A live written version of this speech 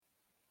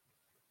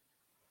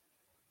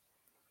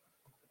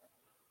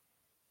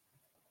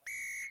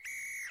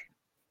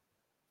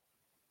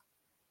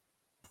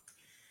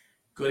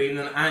Good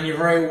evening, and you're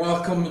very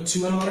welcome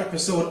to another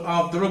episode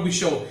of The Rugby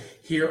Show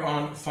here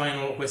on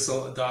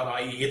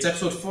finalwhistle.ie. It's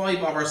episode 5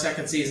 of our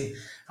second season,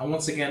 and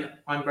once again,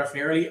 I'm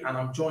Breifne, and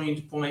I'm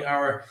joined by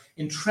our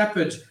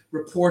intrepid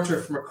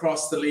reporter from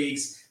across the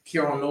leagues,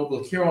 Ciaron Noble.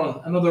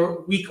 Ciaron,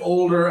 another week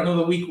older,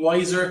 another week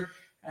wiser.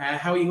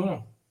 How are you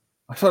going?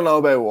 I don't know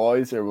about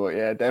wiser, but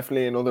yeah,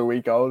 definitely another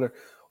week older.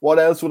 What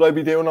else would I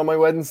be doing on my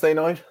Wednesday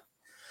night?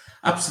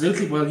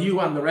 Absolutely. Well, you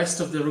and the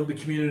rest of the rugby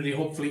community,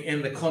 hopefully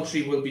in the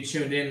country, will be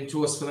tuned in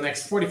to us for the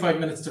next 45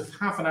 minutes to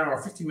half an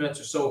hour, 50 minutes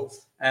or so,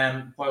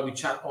 while we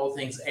chat all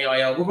things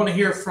AIL. We're going to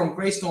hear from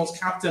Greystones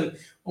Captain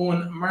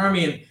Eoin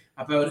Marmion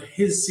about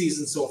his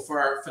season so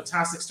far.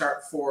 Fantastic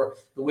start for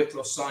the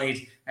Wicklow side.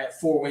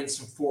 4 wins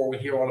from 4. We'll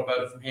hear all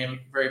about it from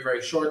him very,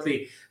 very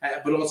shortly.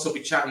 But also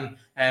be chatting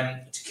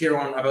to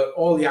Ciaron about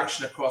all the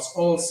action across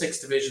all 6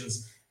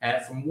 divisions,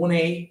 from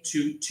 1A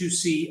to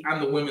 2C,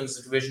 and the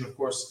women's division, of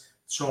course,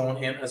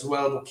 thrown in as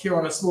well. But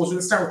Ciaron, I suppose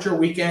we'll start with your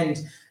weekend.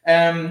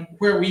 Where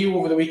were you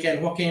over the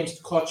weekend? What games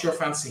caught your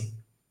fancy?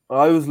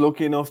 I was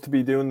lucky enough to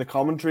be doing the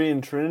commentary in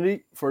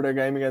Trinity for their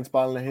game against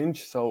Ballynahinch,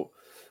 so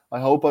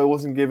I hope I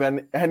wasn't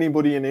giving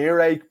anybody an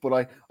earache,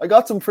 but I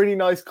got some pretty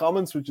nice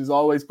comments, which is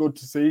always good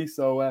to see.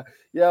 So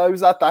yeah, I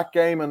was at that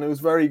game and it was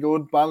very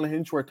good.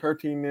 Ballynahinch were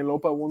 13-0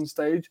 up at one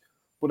stage,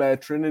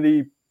 but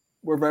Trinity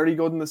were very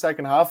good in the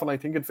second half, and I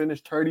think it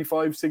finished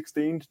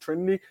 35-16 to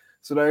Trinity,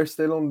 so they're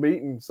still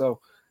unbeaten.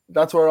 So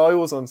that's where I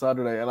was on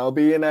Saturday, and I'll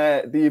be in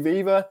the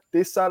Aviva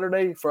this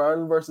Saturday for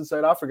Ireland versus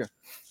South Africa.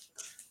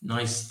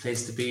 Nice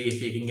place to be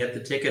if you can get the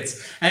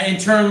tickets. In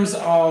terms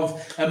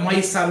of my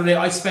Saturday,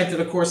 I spent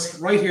it, of course,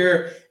 right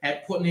here,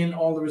 putting in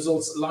all the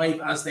results live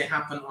as they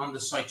happen on the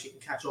site. You can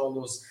catch all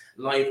those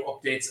live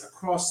updates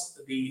across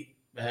the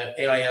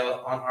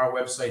AIL on our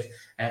website,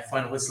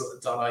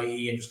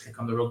 finalwhistle.ie, and just click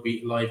on the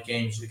rugby live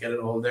games. You get it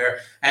all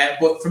there.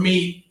 But for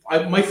me,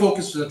 my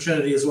focus was on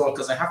Trinity as well,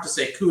 because I have to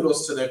say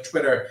kudos to their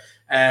Twitter.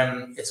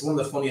 It's one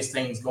of the funniest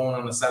things going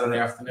on a Saturday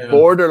afternoon.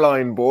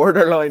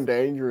 Borderline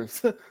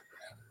dangerous.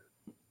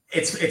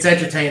 It's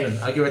entertaining,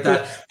 I'll give it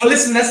that. But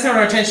listen, let's turn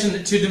our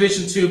attention to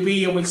Division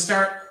 2B, and we'll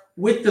start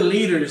with the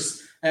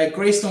leaders.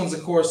 Greystones,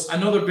 of course,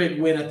 another big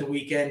win at the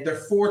weekend.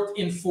 They're 4th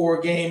in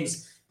 4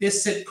 games. They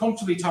sit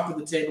comfortably top of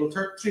the table,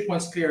 3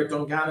 points clear of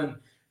Dungannon,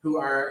 who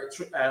are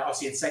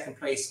obviously in second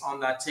place on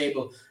that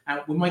table.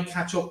 We might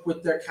catch up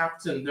with their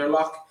captain, their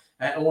lock,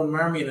 Eoin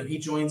Marmion, and he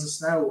joins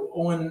us now.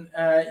 Eoin,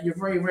 you're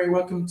very, very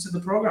welcome to the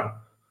programme.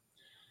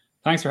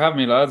 Thanks for having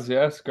me, lads.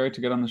 Yeah, it's great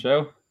to get on the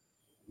show.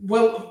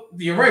 Well,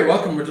 you're very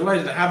welcome. We're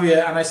delighted to have you.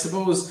 And I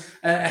suppose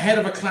ahead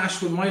of a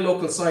clash with my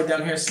local side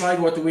down here,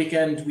 Sligo, at the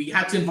weekend, we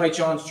had to invite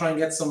you on to try and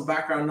get some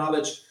background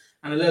knowledge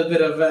and a little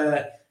bit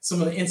of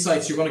some of the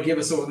insights you're going to give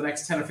us over the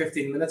next 10 or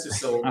 15 minutes or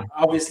so,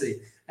 obviously.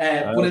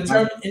 But in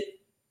terms...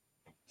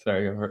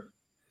 Sorry,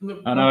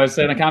 I know I was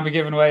saying I can't be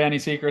giving away any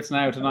secrets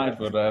now tonight,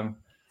 but...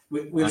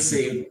 We'll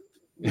see.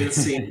 We'll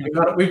see.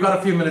 We've got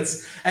a few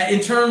minutes.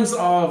 In terms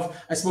of,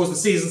 I suppose, the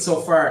season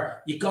so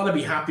far, you've got to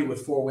be happy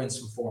with 4 wins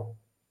from 4.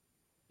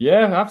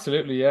 Yeah,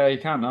 absolutely. Yeah, you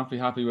can't not be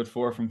happy with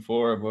 4 from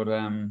 4, but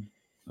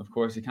of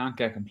course you can't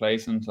get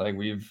complacent. Like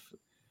we've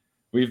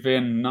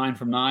been 9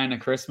 from 9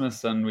 at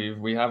Christmas, and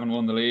we haven't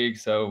won the league,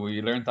 so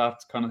we learned that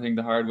kind of thing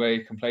the hard way.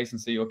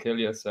 Complacency will kill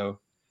you, so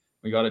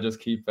we got to just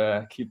keep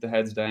the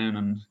heads down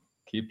and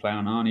keep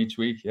ploughing on each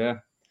week. Yeah.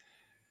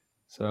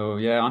 So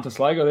yeah, on to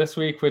Sligo this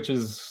week, which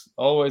is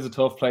always a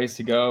tough place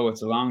to go.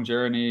 It's a long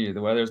journey. The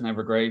weather's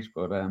never great,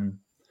 but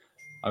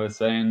I was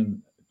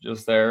saying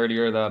just there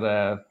earlier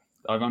that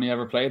I've only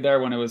ever played there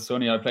when it was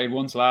sunny. I played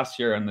once last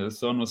year, and the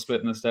sun was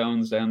splitting the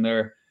stones down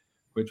there,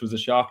 which was a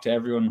shock to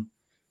everyone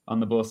on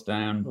the bus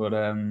down. But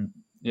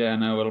yeah,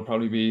 no, I'll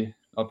probably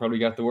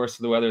get the worst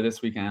of the weather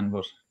this weekend.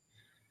 But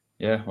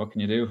yeah, what can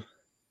you do?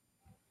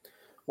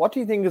 What do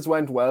you think has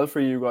went well for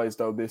you guys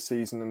though this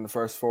season in the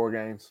first 4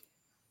 games?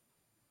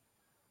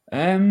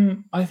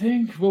 I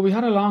think, well, we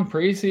had a long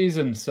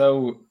preseason,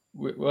 so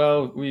we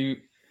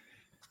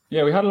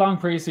had a long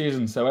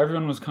preseason, so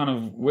everyone was kind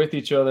of with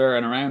each other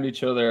and around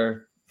each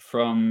other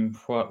from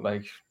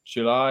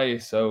July.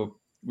 So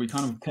we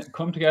kind of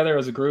come together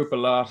as a group a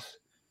lot.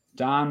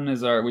 We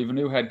have a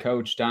new head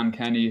coach, Dan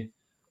Kenny,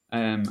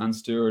 and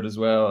Stewart as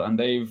well, and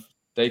they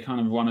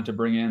kind of wanted to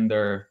bring in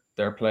their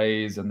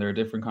plays and their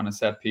different kind of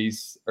set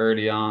piece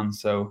early on.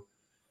 So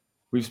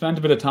we've spent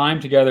a bit of time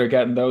together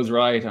getting those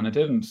right, and it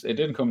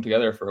didn't come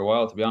together for a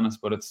while, to be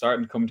honest, but it's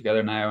starting to come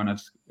together now, and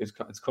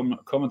it's come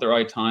at the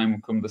right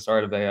time, come the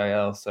start of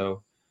AIL.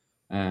 So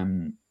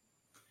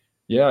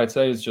yeah, I'd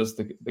say it's just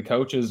the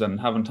coaches and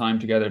having time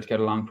together to get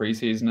a long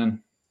preseason in.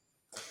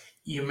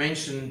 You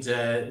mentioned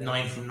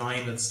 9 from 9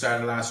 at the start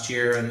of last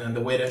year, and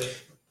the way that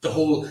the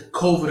whole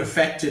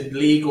COVID-affected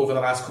league over the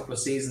last couple of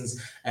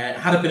seasons.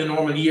 Had it been a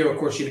normal year, of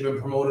course, you'd have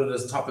been promoted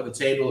as top of the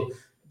table.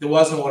 There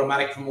was no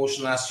automatic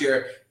promotion last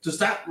year. Does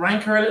that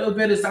rancor a little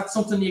bit? Is that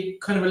something you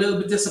kind of a little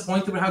bit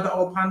disappointed with how that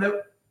all panned out?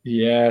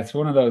 Yeah, it's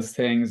one of those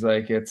things,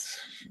 like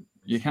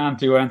you can't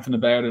do anything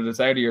about it.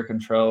 It's out of your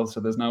control, so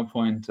there's no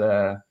point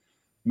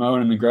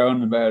moaning and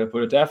groaning about it.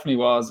 But it definitely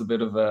was a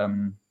bit of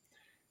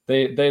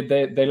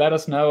they let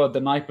us know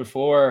the night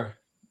before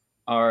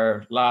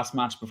our last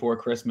match before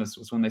Christmas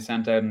was when they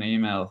sent out an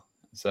email.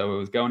 So it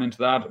was going into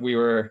that.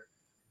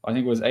 I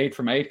think it was 8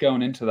 from 8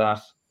 going into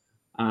that.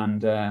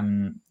 And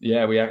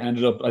we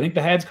ended up, I think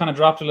the heads kind of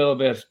dropped a little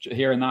bit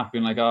hearing that,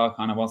 being like, oh,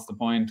 kind of what's the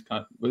point?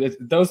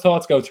 Those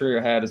thoughts go through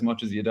your head as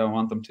much as you don't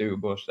want them to.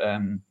 But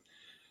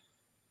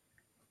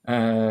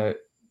that's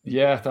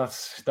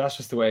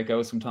just the way it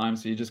goes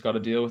sometimes. So you just got to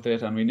deal with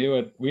it. And we knew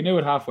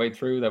it halfway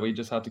through that we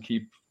just had to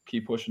keep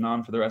pushing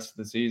on for the rest of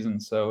the season.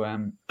 So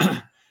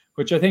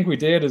which I think we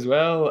did as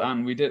well.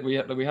 And we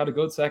had a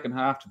good second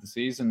half to the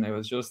season. It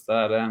was just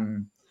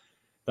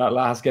that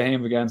last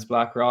game against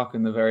Blackrock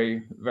in the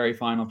very, very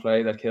final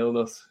play that killed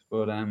us.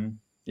 But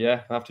we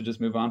have to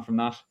just move on from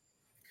that.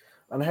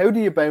 And how do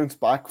you bounce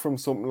back from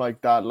something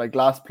like that? Like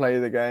last play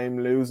of the game,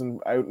 losing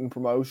out in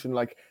promotion.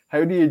 Like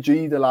how do you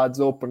G the lads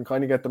up and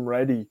kind of get them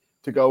ready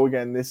to go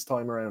again this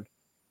time around?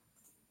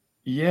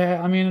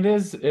 Yeah, I mean,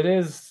 it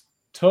is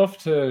tough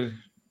to...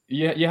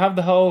 You have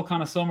the whole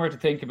kind of summer to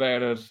think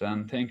about it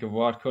and think of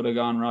what could have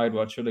gone right,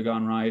 what should have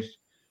gone right.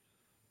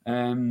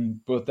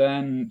 But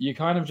then you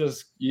kind of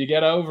you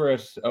get over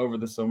it over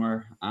the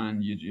summer,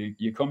 and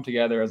you come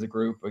together as a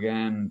group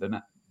again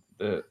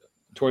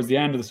towards the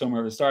end of the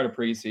summer, the start of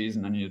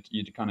pre-season, and you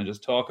kind of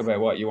just talk about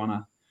what you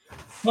want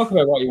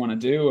to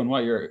do and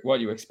what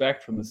you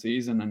expect from the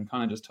season, and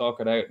kind of just talk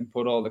it out and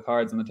put all the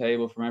cards on the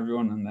table from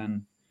everyone, and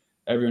then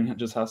everyone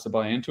just has to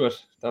buy into it.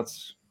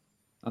 That's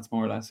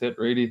more or less it,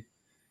 really.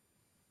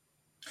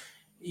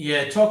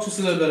 Yeah, talk to us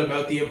a little bit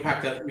about the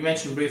impact that you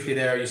mentioned briefly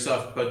there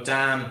yourself about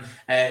Dan,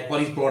 what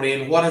he's brought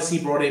in. What has he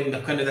brought in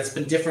that's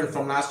been different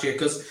from last year?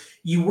 Because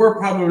you were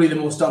probably the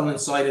most dominant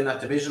side in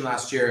that division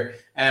last year.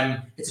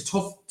 It's a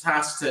tough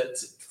task to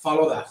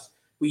follow that,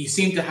 but you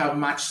seem to have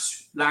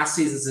matched last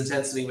season's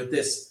intensity with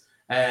this.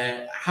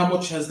 How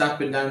much has that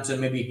been down to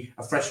maybe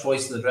a fresh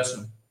voice in the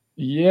dressing room?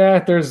 Yeah,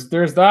 there's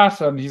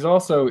that, and he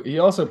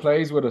also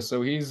plays with us,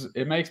 so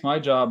it makes my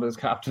job as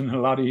captain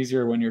a lot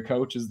easier when your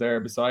coach is there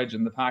beside you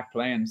in the pack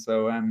playing.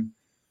 So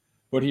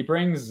but he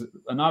brings,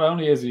 not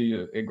only is he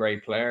a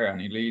great player and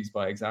he leads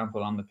by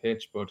example on the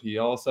pitch, but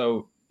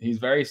he's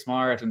very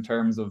smart in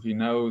terms of he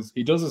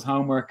does his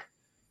homework.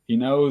 He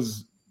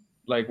knows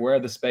like where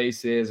the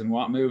space is and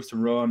what moves to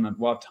run at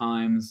what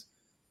times.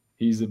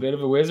 He's a bit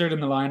of a wizard in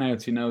the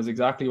lineouts. He knows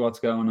exactly what's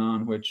going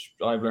on, which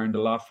I've learned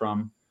a lot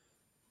from.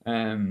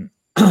 And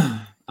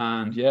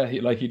yeah,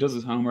 he does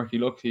his homework. He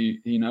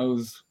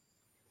knows.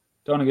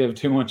 Don't want to give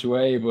too much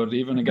away, but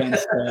even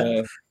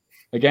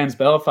against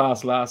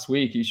Belfast last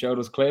week, he showed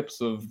us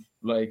clips of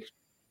like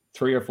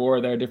 3 or 4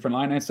 of their different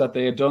lineouts that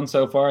they had done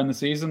so far in the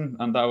season,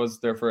 and that was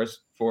their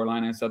first 4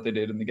 lineouts that they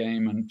did in the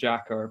game. And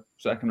Jack, our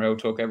second row,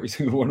 took every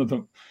single one of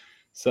them.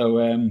 So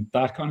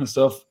that kind of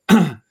stuff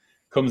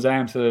comes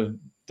down to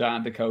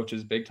Dan, the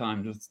coaches, big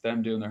time, just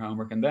them doing their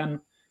homework, and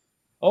then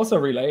also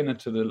relaying it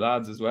to the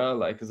lads as well,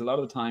 like, because a lot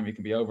of the time you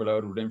can be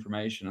overloaded with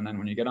information, and then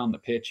when you get on the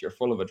pitch, you're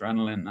full of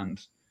adrenaline,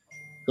 and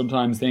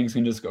sometimes things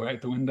can just go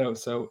out the window.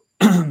 So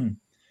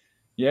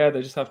yeah,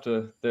 they just have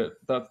to.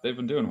 They've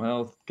been doing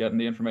well, getting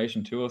the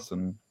information to us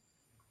and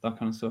that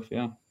kind of stuff.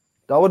 Yeah,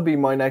 that would be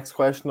my next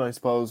question, I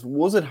suppose.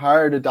 Was it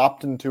hard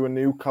adapting to a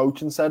new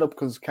coaching setup?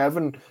 Because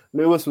Kevin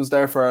Lewis was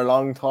there for a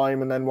long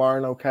time, and then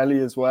Warren O'Kelly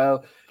as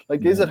well.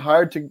 Like, is it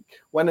hard to,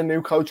 when a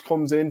new coach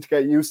comes in, to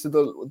get used to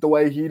the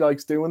way he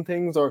likes doing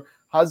things, or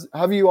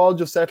have you all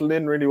just settled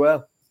in really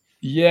well?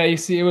 Yeah, you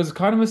see, it was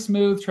kind of a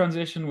smooth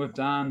transition with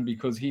Dan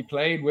because he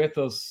played with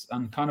us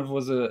and kind of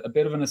was a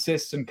bit of an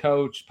assistant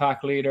coach,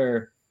 pack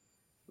leader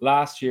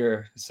last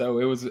year. So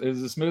it was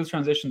a smooth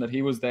transition that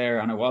he was there,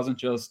 and it wasn't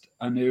just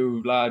a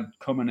new lad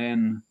coming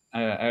in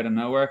out of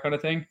nowhere kind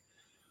of thing.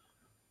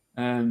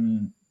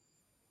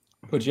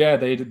 But yeah,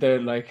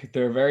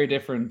 they're very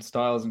different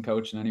styles in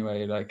coaching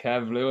anyway. Like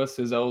Kev Lewis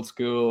is old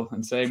school,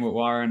 and same with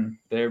Warren.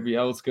 They'd be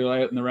old school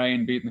out in the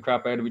rain, beating the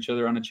crap out of each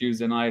other on a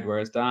Tuesday night,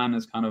 whereas Dan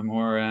is kind of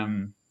more,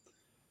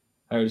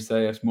 how to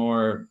say it,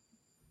 more,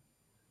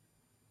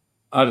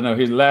 I don't know,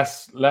 he's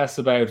less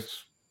about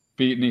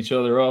beating each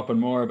other up and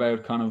more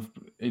about kind of,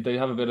 they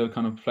have a bit of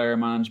kind of player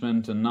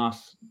management and not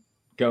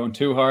going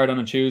too hard on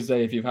a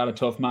Tuesday if you've had a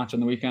tough match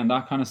on the weekend,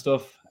 that kind of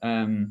stuff.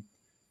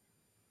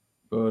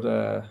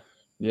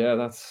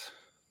 Yeah,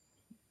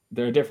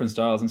 they're different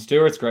styles, and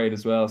Stuart's great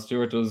as well.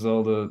 Stuart does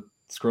all the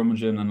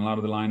scrummaging and a lot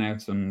of the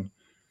lineouts and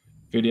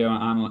video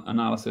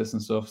analysis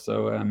and stuff.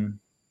 So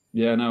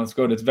yeah, no, it's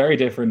good. It's very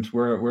different.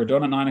 We're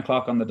done at 9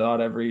 o'clock on the dot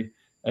every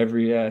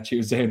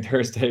Tuesday and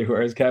Thursday,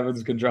 whereas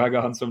Kevin's can drag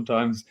on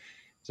sometimes,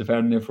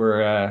 depending if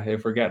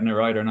we're getting it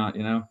right or not.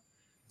 You know.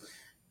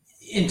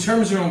 In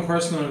terms of your own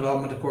personal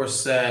involvement, of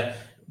course.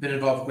 Been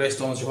involved with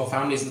Greystones, your whole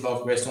family's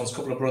involved with Greystones, a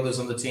couple of brothers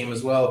on the team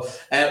as well.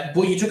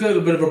 But you took a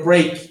little bit of a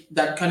break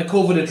that kind of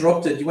COVID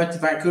interrupted. You went to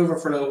Vancouver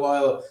for a little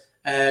while.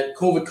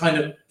 COVID kind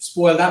of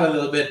spoiled that a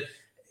little bit.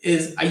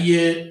 have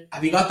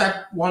you got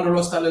that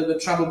wanderlust, that little bit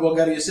of travel bug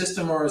out of your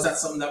system, or is that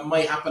something that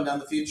might happen down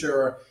the future,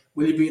 or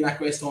will you be in that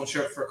Greystone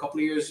shirt for a couple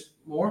of years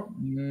more?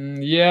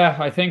 Yeah,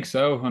 I think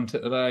so.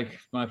 Until, like,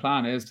 my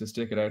plan is to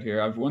stick it out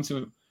here.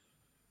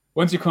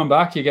 Once you come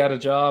back, you get a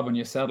job and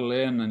you settle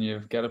in and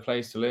you get a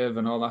place to live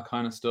and all that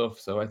kind of stuff.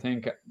 So I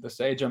think the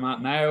stage I'm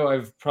at now,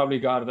 I've probably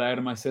got it out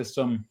of my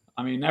system.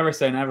 I mean, never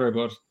say never,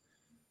 but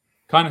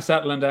kind of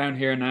settling down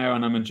here now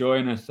and I'm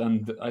enjoying it.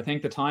 And I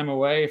think the time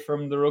away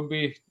from the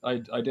rugby, I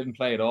didn't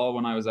play at all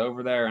when I was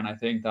over there. And I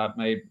think that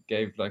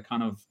gave like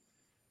kind of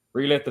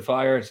relit the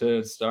fire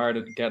to start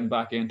getting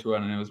back into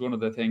it. And it was one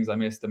of the things I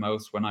missed the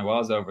most when I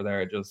was over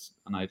there.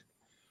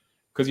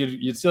 Because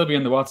you'd still be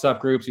in the WhatsApp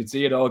groups, you'd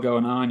see it all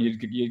going on,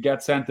 you'd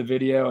get sent the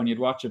video and you'd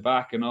watch it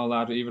back and all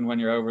that, even when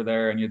you're over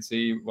there, and you'd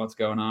see what's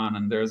going on.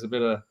 And there's a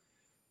bit of,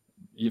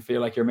 you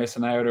feel like you're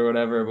missing out or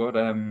whatever. But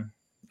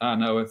I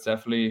know it's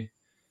definitely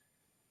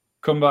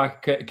came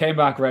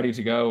back ready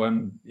to go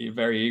and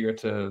very eager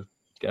to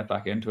get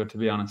back into it, to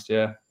be honest.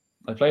 Yeah,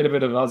 I played a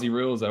bit of Aussie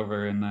rules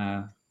over in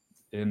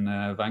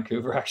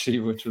Vancouver actually,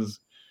 which was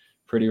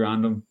pretty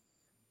random.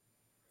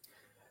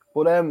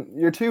 But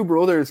your two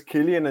brothers,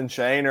 Cillian and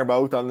Shane, are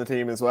both on the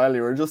team as well.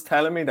 You were just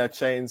telling me that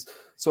Shane's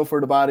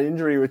suffered a bad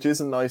injury, which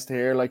isn't nice to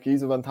hear. Like,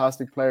 he's a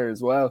fantastic player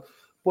as well.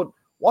 But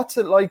what's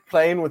it like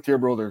playing with your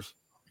brothers?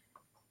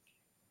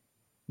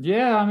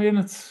 Yeah, I mean,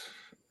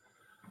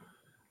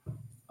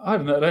 I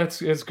don't know.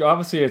 It's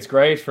obviously it's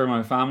great for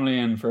my family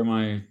and for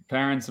my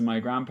parents and my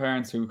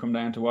grandparents who come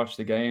down to watch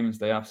the games.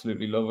 They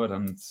absolutely love it,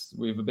 and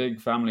we have a big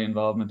family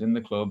involvement in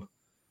the club.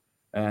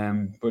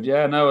 But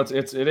yeah, no,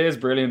 it is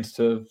brilliant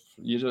to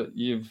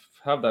you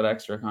have that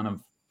extra kind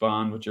of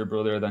bond with your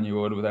brother than you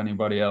would with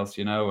anybody else,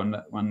 you know. And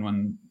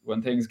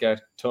when things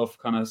get tough,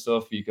 kind of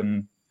stuff, you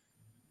can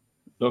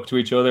look to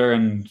each other.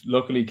 And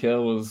luckily,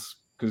 Kill was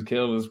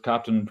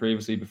captain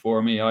previously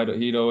before me.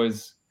 He'd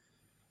always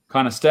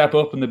kind of step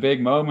up in the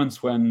big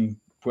moments when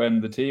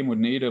the team would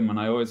need him, and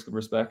I always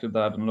respected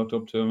that and looked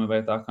up to him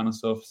about that kind of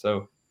stuff.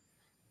 So.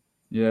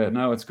 Yeah,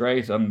 no, it's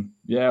great.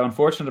 Yeah,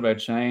 unfortunate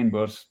about Shane,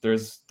 but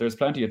there's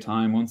plenty of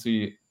time once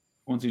he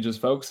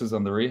just focuses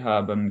on the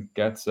rehab and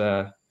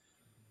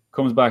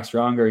comes back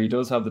stronger. He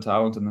does have the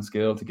talent and the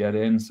skill to get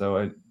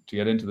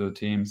into the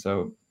team.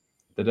 So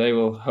the day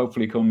will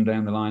hopefully come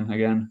down the line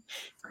again.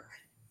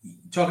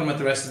 Talking about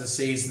the rest of the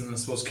season, I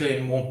suppose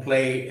Cillian won't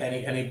play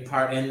any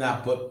part in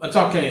that. But I'm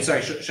talking Cillian,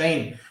 sorry,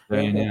 Shane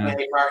won't play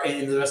any part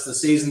in the rest of the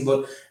season.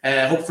 But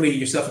hopefully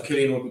yourself and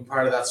Cillian will be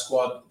part of that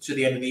squad to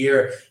the end of the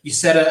year. You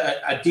set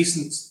a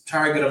decent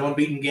target of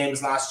unbeaten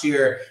games last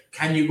year.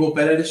 Can you go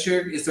better this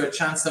year? Is there a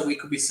chance that we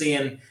could be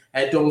seeing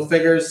double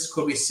figures?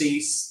 Could we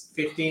see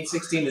 15,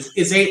 16?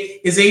 Is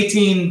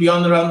 18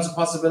 beyond the realms of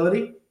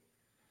possibility?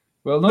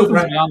 Well,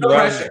 nothing's beyond the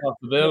realms of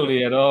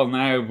possibility at all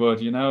now,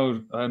 but, you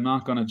know, I'm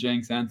not going to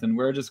jinx anything.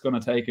 We're just going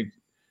to take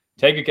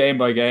it game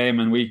by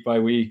game and week by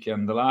week.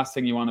 And the last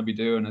thing you want to be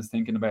doing is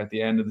thinking about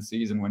the end of the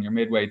season when you're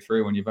midway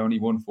through and you've only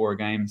won 4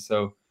 games.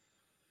 So,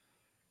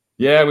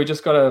 yeah, we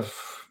just got to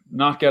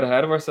not get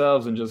ahead of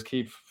ourselves and just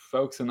keep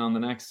focusing on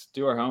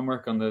do our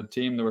homework on the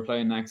team that we're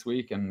playing next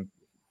week. And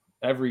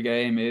every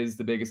game is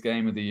the biggest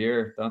game of the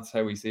year. That's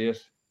how we see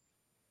it.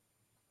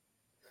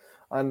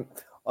 And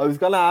I was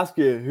going to ask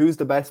you, who's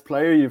the best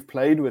player you've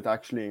played with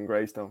actually in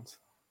Greystones?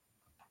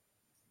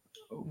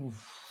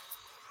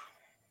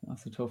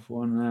 That's a tough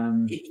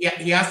one. He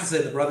has to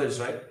say the brothers,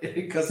 right?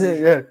 Because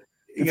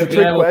it's a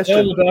trick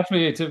question. Kill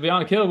definitely, to be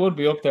honest, Kill would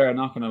be up there. I'm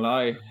not going to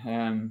lie.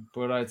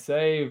 But I'd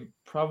say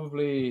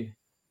probably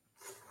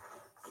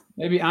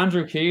maybe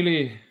Andrew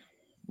Keeley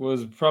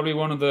was probably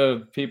one of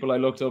the people I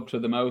looked up to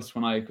the most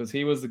because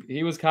he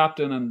was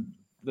captain and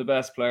the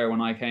best player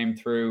when I came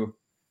through.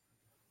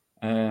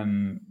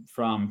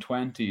 From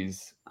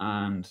 20s,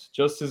 and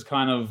just his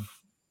kind of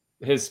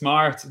his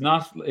smarts.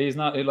 He's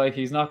not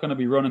going to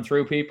be running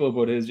through people,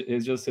 but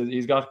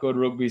he's got good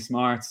rugby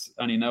smarts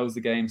and he knows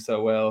the game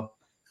so well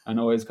and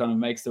always kind of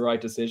makes the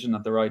right decision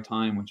at the right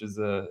time, which is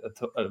a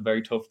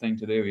very tough thing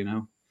to do, you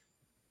know.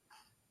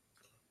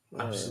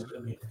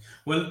 Absolutely.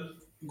 Well,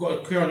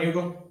 Ciaran, you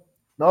go.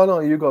 No,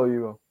 you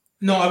go.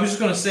 No, I was just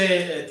going to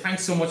say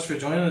thanks so much for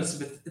joining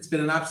us. It's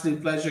been an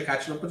absolute pleasure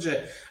catching up with you.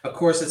 Of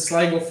course, it's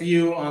Sligo for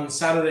you on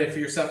Saturday for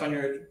yourself and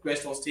your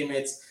Greystones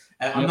teammates.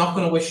 I'm not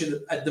going to wish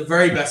you the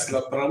very best of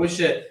luck, but I wish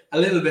you a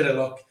little bit of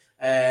luck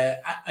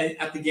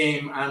at the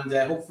game, and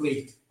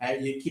hopefully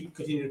you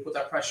continue to put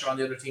that pressure on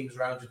the other teams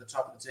around you at the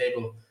top of the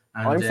table.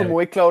 And, I'm from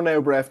Wicklow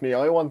now, Breifne.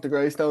 I want the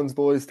Greystones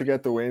boys to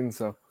get the win,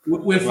 so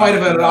we'll fight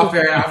about it off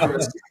air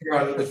afterwards.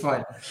 It'll be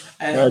fine.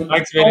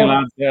 Thanks, really,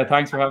 lads. Yeah,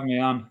 thanks for having me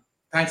on.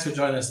 Thanks for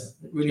joining us.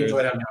 Really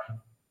enjoyed having you on.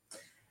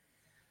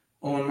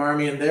 Eoin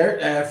Marmion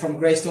there from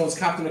Greystones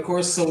Captain, of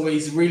course. So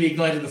he's really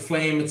ignited the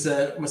flame. It's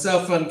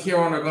myself and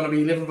Ciaran are going to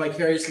be living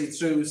vicariously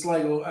through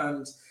Sligo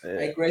and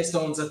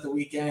Greystones at the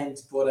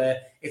weekend.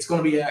 But it's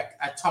going to be a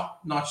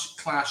top-notch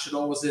clash. It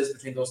always is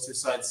between those two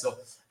sides. So,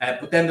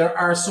 but then there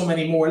are so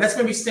many more. Let's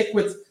maybe stick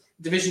with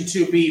Division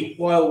 2B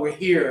while we're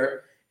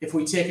here. If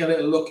we take a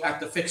little look at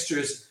the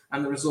fixtures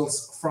and the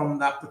results from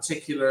that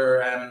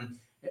particular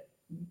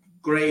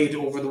grade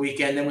over the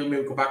weekend. Then we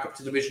may go back up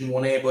to Division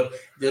 1A, but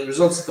the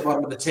results at the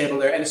bottom of the table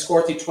there: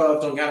 Enniscorthy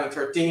 12, Dungannon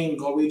 13,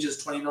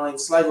 Galwegians 29,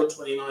 Sligo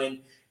 29,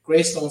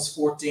 Greystones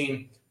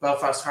 14,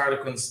 Belfast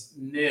Harlequins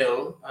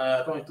 0.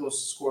 I don't think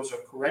those scores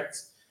are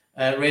correct.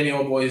 Rainy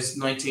Old Boys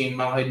 19,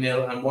 Malahide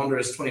 0, and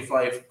Wanderers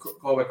 25,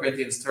 Galway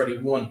Corinthians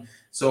 31.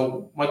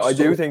 So I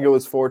do think it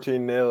was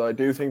 14-0. I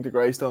do think the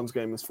Greystones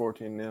game was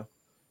 14-0.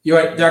 You're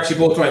right. They're actually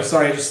both right.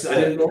 Sorry, I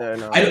didn't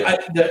know.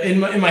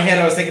 In my head,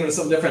 I was thinking of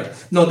something different.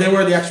 No, they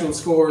were the actual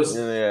scores.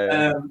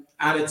 And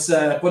it's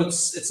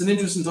an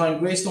interesting time.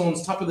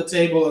 Greystones top of the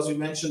table, as we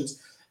mentioned,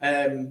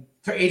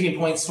 18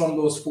 points from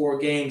those 4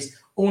 games.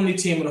 Only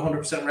team with a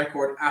 100%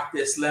 record at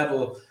this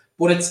level.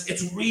 But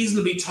it's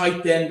reasonably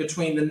tight then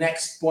between the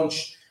next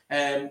bunch.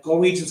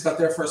 Galwegians got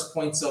their first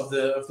points of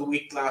the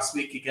week last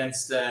week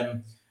against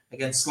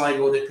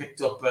Sligo. They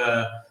picked up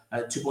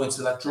 2 points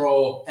for that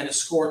draw.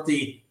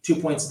 Enniscorthy 2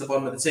 points at the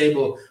bottom of the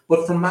table.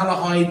 But from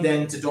Malahide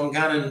then to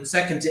Dungannon,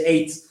 2nd to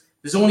 8th,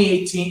 there's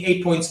only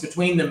 8 points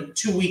between them.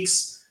 2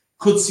 weeks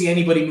could see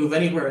anybody move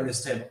anywhere in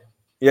this table.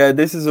 Yeah,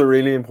 this is a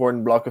really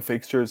important block of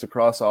fixtures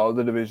across all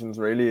the divisions,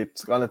 really.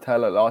 It's going to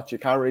tell a lot. You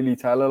can't really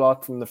tell a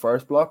lot from the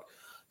first block.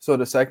 So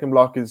the second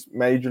block is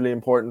majorly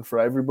important for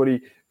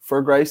everybody.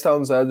 For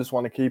Greystones, they just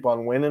want to keep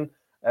on winning,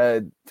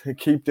 to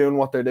keep doing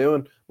what they're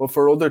doing. But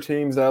for other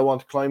teams, they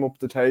want to climb up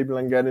the table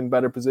and get in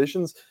better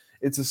positions.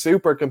 It's a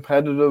super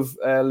competitive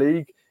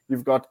league.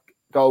 You've got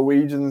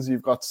Galwegians,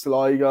 you've got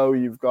Sligo,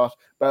 you've got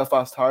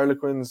Belfast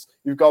Harlequins,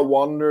 you've got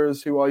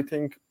Wanderers, who I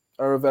think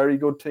are a very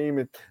good team.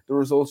 The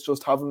results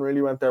just haven't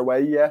really went their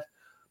way yet.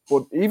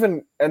 But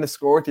even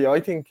Enniscorthy, I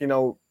think,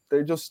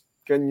 they're just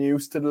getting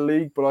used to the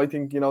league, but I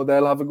think,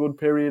 they'll have a good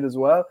period as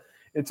well.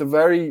 It's a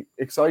very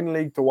exciting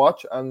league to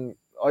watch, and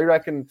I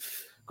reckon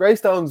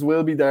Greystones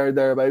will be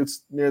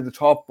thereabouts near the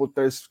top, but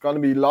there's going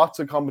to be lots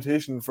of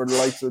competition for the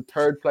likes of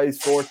 3rd place,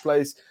 4th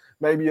place.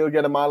 Maybe you'll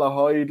get a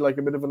Malahide, like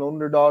a bit of an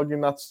underdog in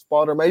that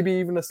spot, or maybe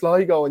even a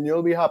Sligo, and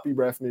you'll be happy,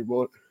 Breifne.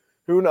 But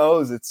who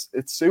knows? It's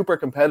super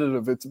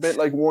competitive. It's a bit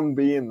like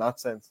 1B in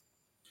that sense.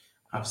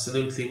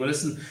 Absolutely. Well,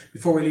 listen,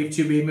 before we leave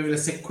 2B, maybe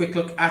let's take a quick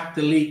look at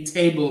the league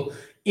table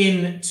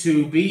in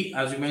 2B.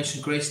 As we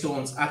mentioned,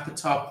 Greystones at the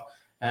top,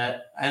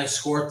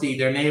 Enniscorthy,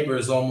 their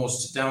neighbours,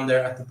 almost down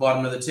there at the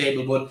bottom of the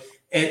table. But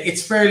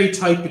it's fairly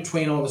tight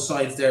between all the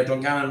sides there.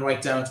 Dungannon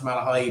right down to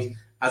Malahide.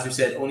 As we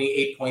said, only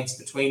 8 points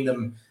between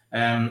them.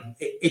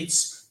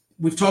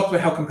 We've talked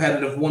about how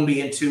competitive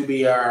 1B and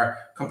 2B are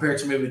compared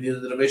to maybe the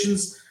other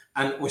divisions,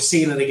 and we're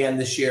seeing it again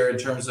this year in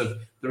terms of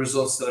the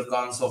results that have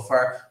gone so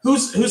far.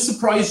 Who's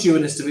surprised you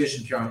in this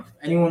division, Ciaran?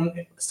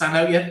 Anyone stand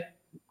out yet?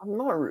 I'm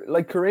not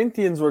like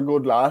Corinthians were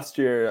good last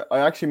year. I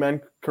actually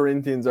meant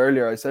Corinthians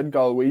earlier. I said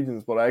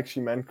Galwegians, but I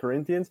actually meant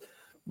Corinthians.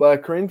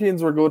 But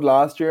Corinthians were good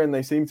last year, and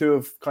they seem to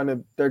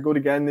have they're good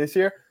again this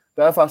year.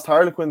 Belfast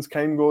Harlequins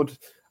came good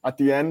at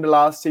the end of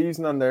last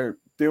season, and they're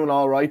doing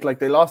all right. Like,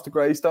 they lost to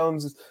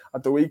Greystones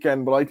at the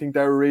weekend, but I think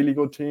they're a really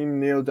good team.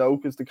 Neil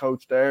Doak is the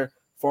coach there,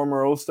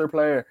 former Ulster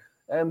player.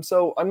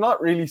 So I'm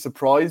not really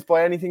surprised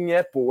by anything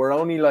yet, but we're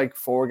only like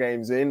 4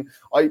 games in.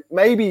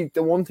 Maybe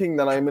the one thing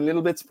that I'm a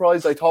little bit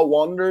surprised, I thought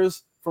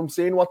Wanderers, from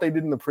seeing what they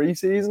did in the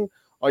preseason,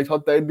 I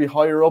thought they'd be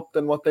higher up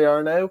than what they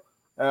are now.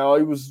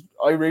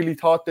 I really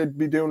thought they'd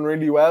be doing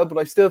really well, but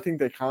I still think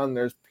they can.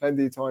 There's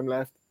plenty of time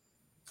left.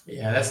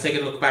 Yeah, let's take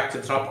a look back to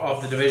the top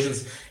of the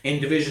divisions.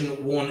 In Division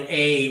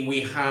 1A,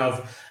 we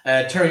have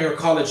Terrier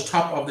College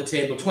top of the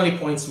table, 20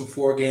 points from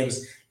 4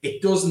 games.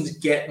 It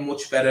doesn't get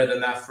much better than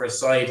that for a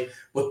side,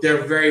 but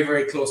they're very,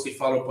 very closely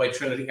followed by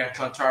Trinity and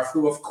Clontarf,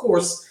 who, of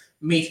course,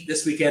 meet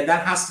this weekend.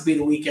 That has to be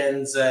the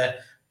weekend's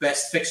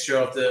best fixture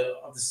of the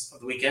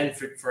weekend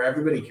for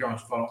everybody, Ciaran,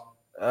 to follow.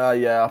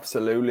 Yeah,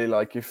 absolutely.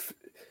 Like, if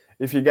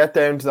you get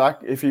down to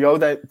that, if you go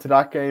down to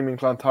that game in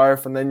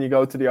Clontarf and then you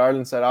go to the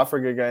Ireland-South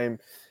Africa game,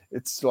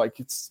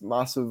 it's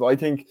massive. I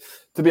think,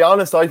 to be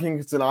honest,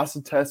 it's an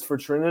acid test for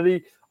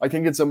Trinity. I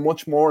think it's a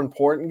much more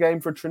important game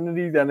for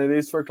Trinity than it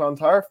is for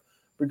Clontarf,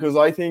 because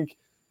I think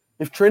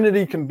if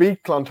Trinity can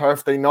beat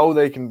Clontarf, they know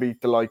they can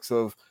beat the likes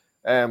of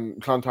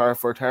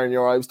Clontarf or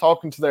Terrier. I was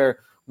talking to their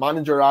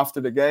manager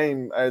after the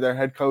game, their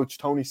head coach,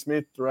 Tony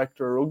Smith,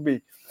 director of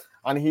rugby,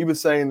 and he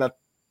was saying that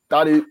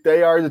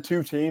they are the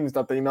 2 teams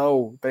that they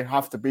know they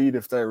have to beat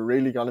if they're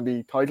really going to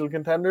be title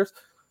contenders.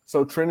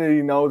 So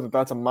Trinity know that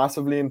that's a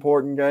massively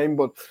important game,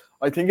 but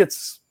I think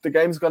the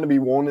game's going to be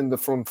won in the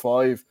front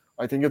 5.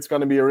 I think it's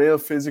going to be a real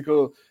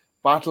physical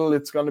battle.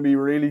 It's going to be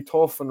really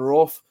tough and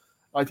rough.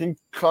 I think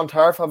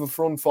Clontarf have a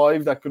front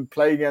 5 that could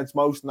play against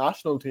most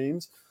national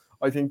teams.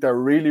 I think they're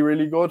really,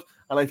 really good,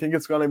 and I think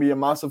it's going to be a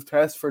massive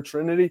test for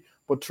Trinity.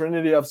 But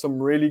Trinity have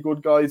some really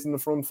good guys in the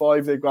front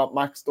 5. They've got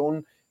Max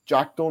Dunn,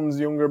 Jack Dunn's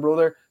younger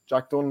brother.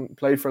 Jack Dunn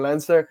played for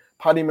Leinster.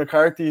 Paddy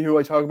McCarthy, who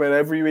I talk about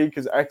every week,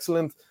 is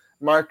excellent.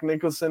 Mark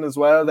Nicholson as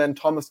well. Then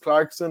Thomas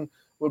Clarkson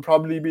will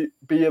probably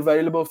be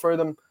available for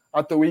them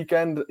at the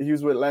weekend. He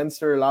was with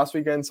Leinster last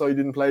weekend, so he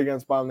didn't play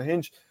against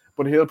Ballynahinch,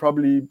 but he'll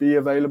probably be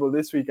available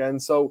this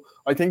weekend. So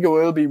I think it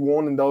will be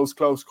won in those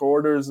close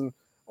quarters, and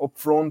up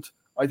front.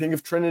 I think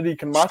if Trinity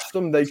can match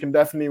them, they can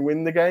definitely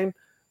win the game.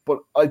 But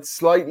I'd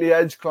slightly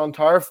edge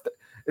Clontarf.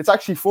 It's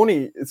actually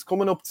funny. It's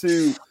coming up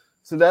to...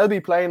 So they'll be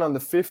playing on the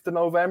 5th of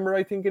November,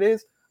 I think it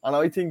is. And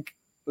I think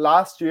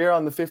last year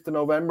on the 5th of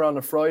November on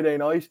a Friday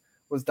night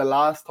was the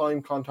last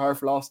time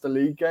Clontarf lost a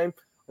league game.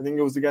 I think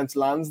it was against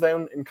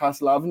Lansdowne in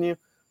Castle Avenue.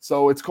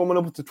 So it's coming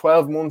up to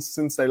 12 months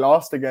since they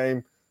lost a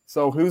game.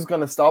 So who's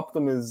going to stop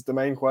them is the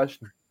main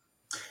question.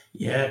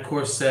 Yeah, of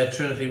course,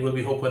 Trinity will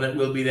be hoping it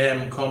will be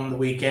them come the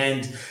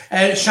weekend.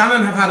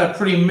 Shannon have had a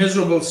pretty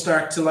miserable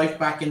start to life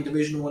back in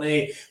Division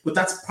 1A, but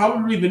that's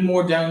probably been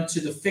more down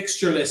to the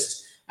fixture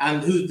list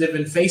and who they've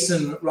been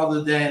facing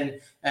rather than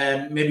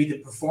maybe the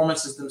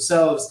performances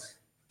themselves.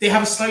 They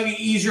have a slightly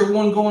easier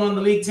one going on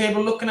the league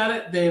table looking at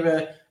it. They have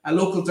a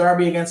local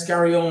derby against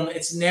Garryowen.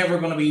 It's never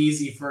going to be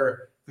easy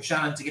for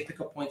Shannon to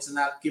pick up points in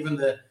that, given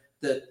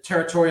the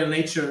territorial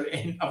nature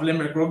of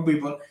Limerick rugby.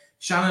 But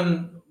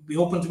Shannon be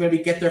hoping to maybe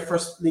get their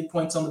first league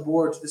points on the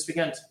board this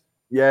weekend.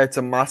 Yeah, it's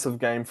a massive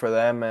game for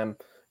them.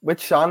 With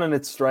Shannon,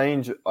 it's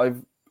strange.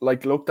 I've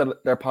looked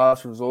at their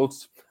past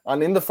results.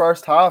 And in the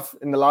first half,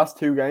 in the last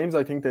 2 games,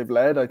 I think they've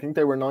led. I think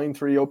they were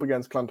 9-3 up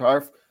against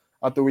Clontarf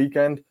at the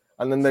weekend.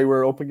 And then they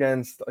were up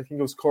against, I think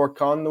it was Cork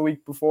Con the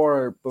week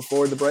before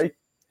the break.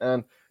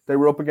 And they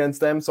were up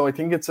against them. So I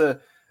think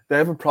they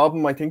have a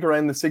problem. I think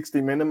around the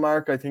 60-minute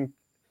mark, I think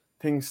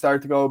things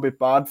start to go a bit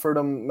bad for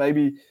them.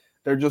 Maybe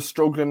they're just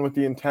struggling with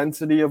the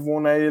intensity of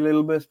 1A a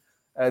little bit.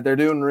 They're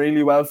doing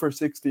really well for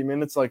 60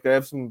 minutes. They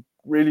have some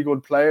really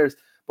good players.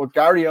 But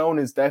Garryowen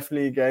is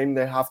definitely a game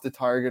they have to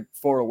target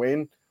for a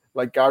win.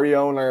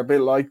 Garryowen are a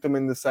bit like them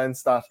in the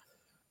sense that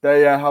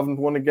they haven't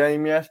won a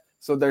game yet.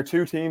 So they're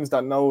 2 teams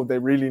that know they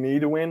really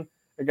need a win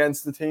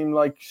against a team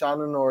like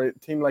Shannon or a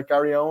team like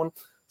Garryowen.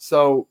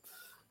 So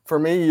for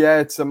me, yeah,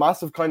 it's a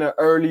massive kind of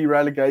early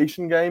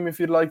relegation game, if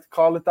you'd like to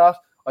call it that.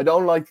 I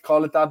don't like to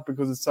call it that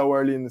because it's so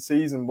early in the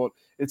season, but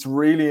it's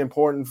really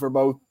important for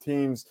both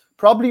teams.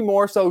 Probably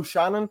more so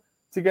Shannon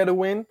to get a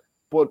win,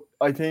 but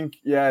I think,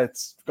 yeah,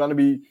 it's going to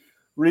be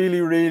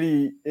really,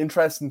 really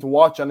interesting to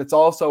watch. And it's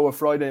also a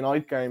Friday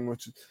night game,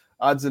 which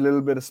adds a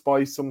little bit of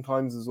spice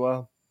sometimes as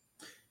well.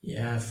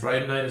 Yeah,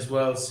 Friday night as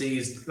well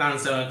sees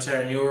Lansdowne and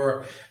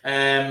Terranure.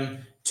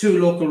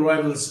 2 local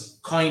rivals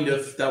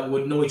that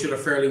would know each other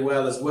fairly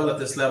well as well at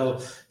this level.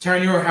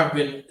 Terranure have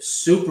been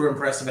super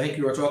impressive. I think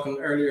you were talking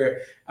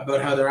earlier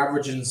about how they're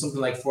averaging something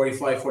like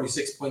 45,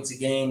 46 points a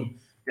game.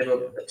 They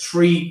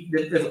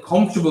have a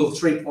comfortable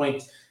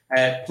 3-point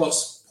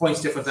plus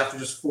points difference after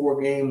just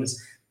 4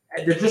 games.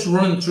 They're just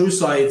running through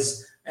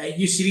sides.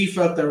 UCD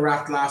felt their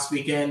wrath last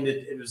weekend.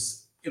 It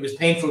was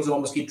painful to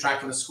almost keep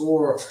track of the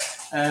score.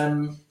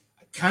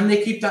 Can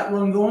they keep that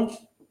run going?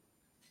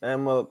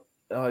 Well,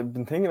 I've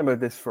been thinking about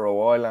this for a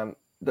while, and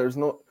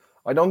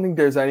I don't think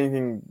there's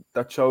anything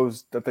that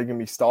shows that they can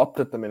be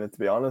stopped at the minute, to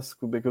be honest,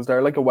 because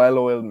they're like a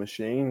well-oiled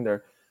machine.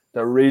 They're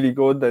really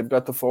good. They've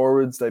got the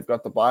forwards, they've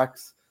got the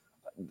backs.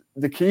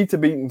 The key to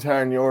beating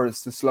Terranure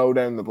is to slow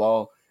down the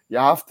ball. You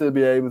have to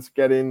be able to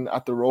get in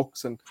at the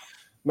rucks and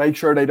make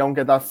sure they don't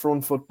get that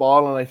front foot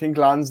ball. And I think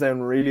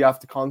Lansdowne really have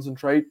to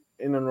concentrate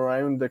in and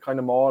around the kind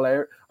of maul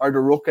area, or the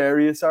ruck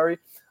area,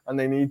 and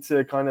they need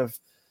to kind of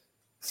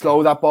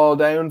slow that ball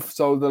down.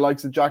 So the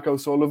likes of Jack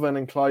O'Sullivan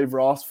and Clive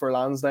Ross for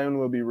Lansdowne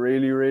will be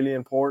really, really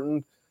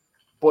important.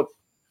 But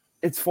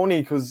it's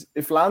funny because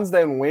if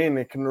Lansdowne win,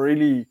 it can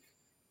really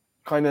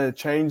kind of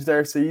change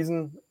their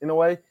season in a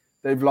way.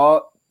 They've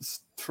lost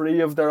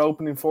 3 of their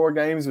opening 4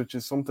 games, which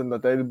is something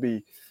that they'll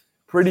be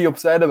pretty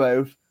upset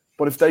about.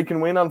 But if they can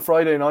win on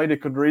Friday night,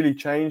 it could really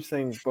change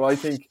things. But I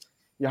think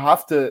you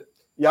have to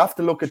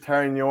look at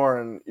Terranure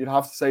and you'd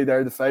have to say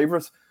they're the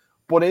favourites.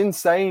 But in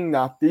saying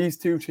that, these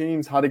 2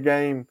 teams had a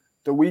game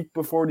the week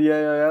before the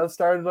AIL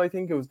started. I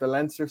think it was the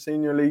Leinster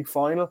Senior League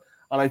final,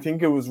 and I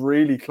think it was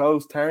really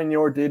close.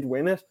 Terranure did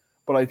win it,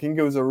 but I think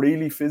it was a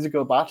really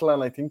physical battle,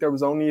 and I think there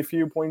was only a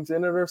few points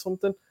in it or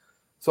something.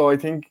 So I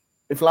think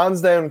if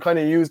Lansdowne kind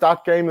of use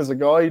that game as a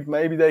guide,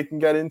 maybe they can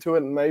get into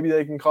it and maybe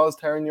they can cause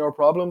Terranure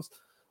problems.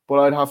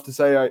 But I'd have to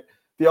say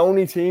the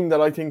only team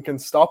that I think can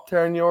stop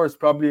Terranure is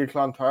probably a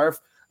Clontarf.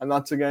 And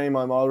that's a game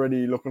I'm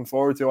already looking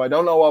forward to. I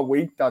don't know what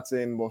week that's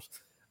in, but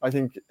I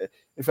think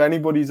if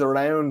anybody's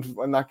around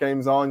when that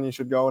game's on, you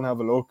should go and have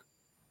a look.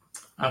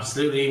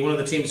 Absolutely. One of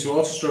the teams who are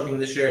also struggling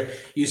this year,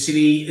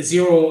 UCD,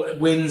 0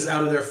 wins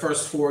out of their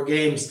first 4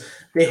 games.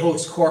 They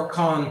host Cork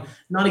Con.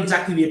 Not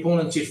exactly the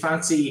opponents you'd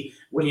fancy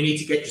when you need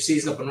to get your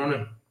season up and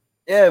running.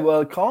 Yeah,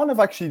 well, Con have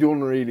actually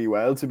done really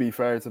well, to be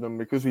fair to them,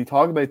 because we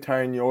talk about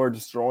Terranure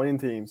destroying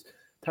teams.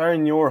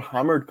 Terranure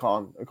hammered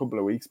Con a couple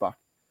of weeks back.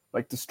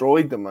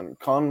 Destroyed them, and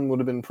Con would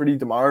have been pretty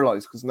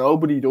demoralised because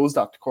nobody does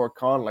that to Cork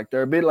Con.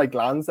 They're a bit like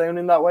Lansdowne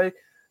in that way.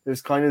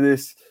 There's kind of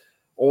this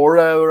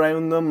aura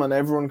around them and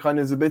everyone kind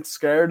of is a bit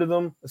scared of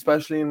them,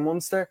 especially in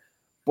Munster.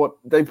 But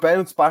they've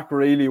bounced back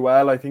really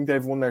well. I think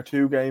they've won their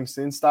 2 games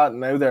since that, and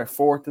now they're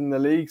 4th in the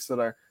league, so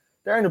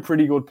they're in a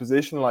pretty good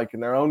position,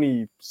 and they're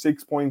only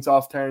 6 points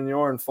off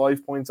Terranure and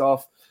 5 points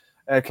off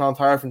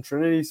Clontarf and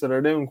Trinity, so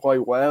they're doing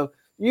quite well.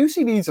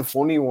 UCD's a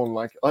funny one.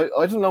 Like,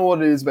 I don't know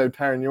what it is about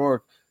Taran.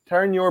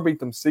 Taran beat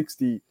them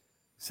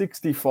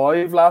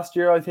 65 last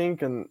year, I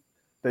think, and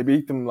they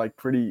beat them like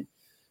pretty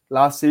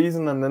last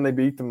season, and then they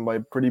beat them by a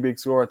pretty big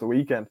score at the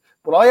weekend.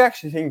 But I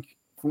actually think,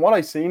 from what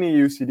I've seen of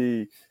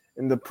UCD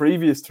in the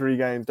previous 3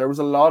 games, there was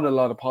a lot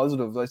of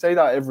positives. I say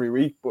that every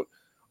week, but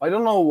I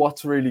don't know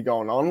what's really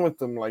going on with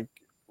them, like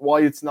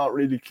why it's not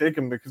really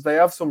clicking, because they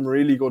have some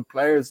really good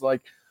players.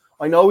 Like,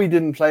 I know he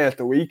didn't play at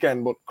the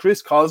weekend, but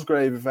Chris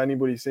Cosgrave, if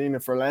anybody's seen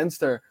it for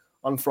Leinster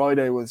on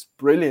Friday, was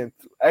brilliant,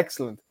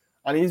 excellent.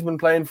 And he's been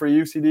playing for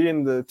UCD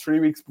in the 3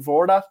 weeks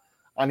before that,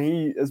 and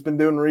he has been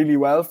doing really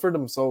well for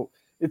them. So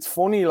it's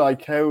funny,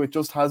 like, how it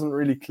just hasn't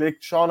really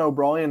clicked. Sean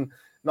O'Brien,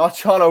 not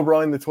Sean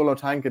O'Brien, the Tullow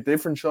Tank, a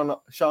different Sean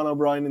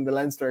O'Brien in the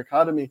Leinster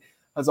Academy,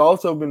 has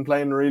also been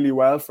playing really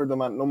well for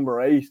them at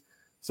number 8.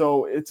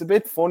 So it's a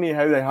bit funny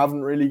how they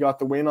haven't really got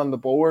the win on the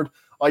board.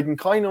 I can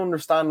kind of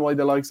understand why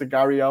the likes of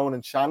Gary Owen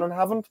and Shannon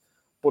haven't,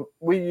 but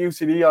with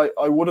UCD,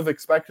 I would have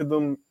expected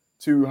them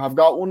to have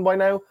got one by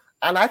now.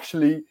 And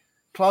actually,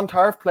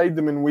 Clontarf played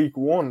them in week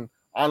 1,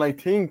 and I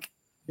think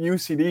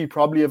UCD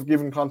probably have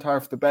given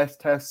Clontarf the best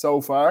test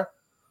so far.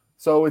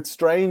 So it's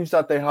strange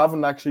that they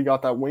haven't actually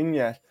got that win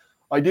yet.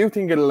 I do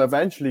think it'll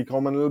eventually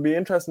come, and it'll be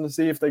interesting to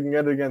see if they can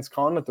get it against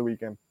Con at the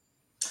weekend.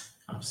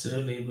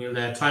 Absolutely.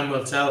 Time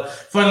will tell.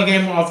 Final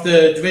game of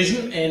the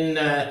division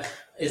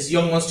is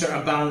Young Munster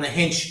and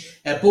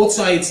Ballynahinch. Both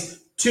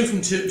sides 2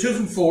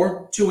 from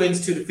 4, 2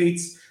 wins, 2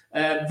 defeats.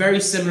 Very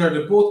similar.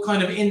 They're both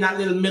kind of in that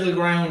little middle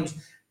ground,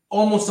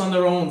 almost on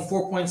their own,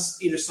 4 points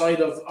either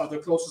side of their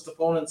closest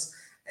opponents.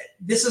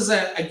 This is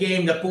a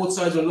game that both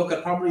sides will look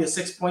at, probably a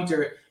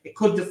 6-pointer. It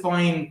could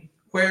define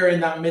where in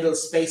that middle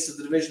space of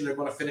the division they're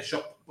going to finish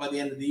up by the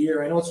end of the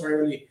year. I know it's very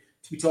early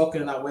to be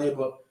talking in that way,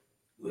 but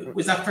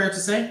was that fair to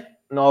say?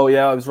 No,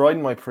 yeah, I was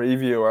writing my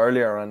preview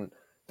earlier, and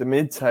the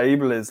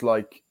mid-table is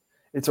like,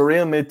 it's a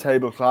real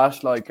mid-table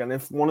clash, like, and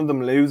if one of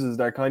them loses,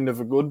 they're kind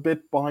of a good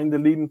bit behind the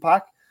leading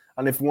pack,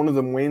 and if one of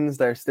them wins,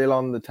 they're still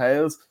on the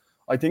tails.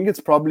 I think it's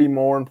probably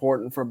more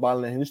important for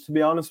Ballynahinch, to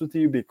be honest with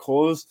you,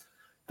 because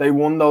they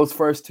won those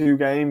first 2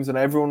 games, and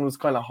everyone was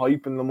kind of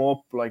hyping them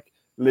up. Like,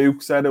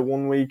 Luke said it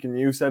one week, and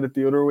you said it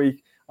the other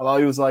week, and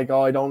I was like,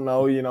 oh, I don't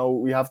know,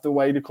 we have to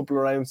wait a couple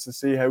of rounds to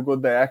see how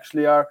good they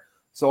actually are.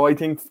 So I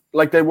think,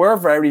 like, they were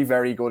very,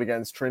 very good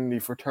against Trinity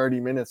for 30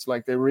 minutes.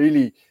 Like, they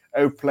really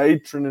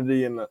outplayed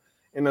Trinity in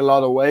a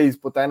lot of ways.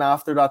 But then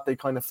after that, they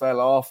kind of fell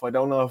off. I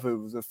don't know if it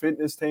was a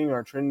fitness thing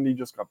or Trinity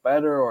just got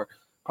better, or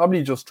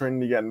probably just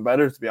Trinity getting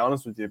better, to be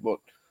honest with you. But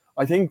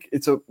I think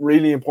it's a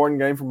really important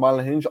game for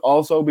Ballynahinch,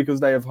 also because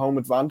they have home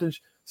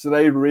advantage. So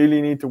they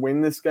really need to win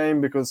this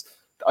game, because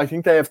I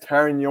think they have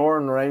Taran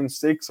in round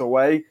 6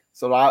 away.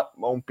 So that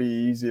won't be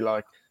easy.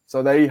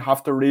 So they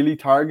have to really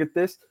target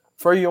this.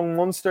 For Young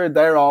Munster,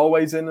 they're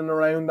always in and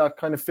around that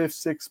kind of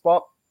 5th, 6th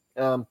spot.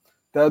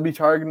 They'll be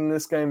targeting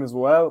this game as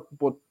well.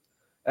 But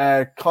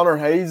Conor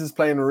Hayes is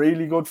playing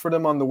really good for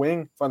them on the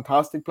wing.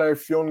 Fantastic player.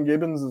 Fionn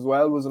Gibbons as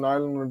well was in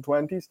Ireland in the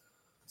 20s.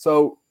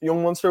 So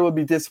Young Munster will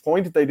be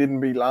disappointed they didn't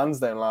beat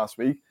Lansdowne last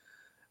week.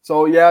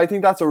 So yeah, I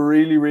think that's a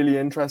really, really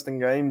interesting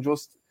game.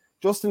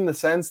 Just in the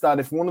sense that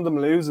if one of them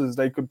loses,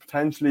 they could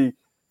potentially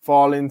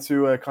fall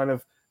into a kind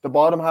of the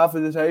bottom half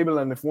of the table.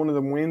 And if one of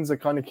them wins, it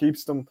kind of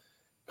keeps them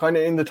kind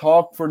of in the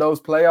talk for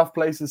those playoff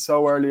places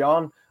so early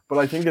on. But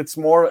I think it's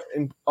more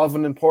of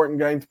an important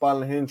game to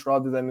Ballynahinch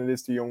rather than it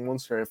is to Young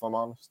Munster, if I'm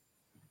honest.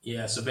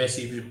 Yeah, so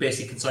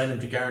basically consign them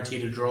to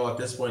guaranteed a draw at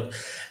this point.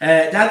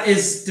 That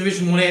is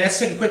Division 1A. Let's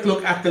take a quick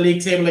look at the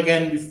league table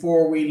again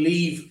before we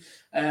leave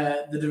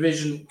the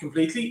division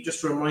completely,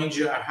 just to remind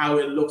you how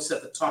it looks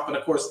at the top. And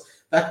of course,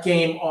 that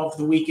game of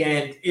the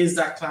weekend is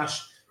that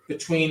clash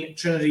between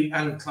Trinity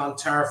and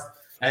Clontarf.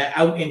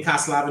 Out in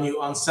Castle Avenue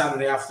on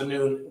Saturday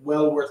afternoon.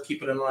 Well worth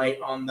keeping an eye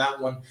on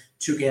that one.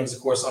 2 games, of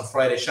course, on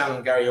Friday.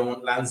 Shannon, Gary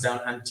Owen, Lansdowne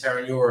and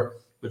Taran,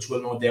 which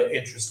will no doubt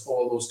interest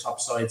all those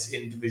top sides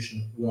in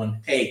Division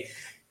 1A.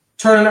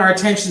 Turning our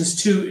attentions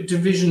to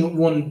Division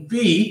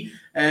 1B,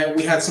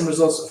 we had some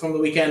results from the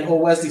weekend.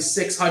 Old Wesley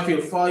 6,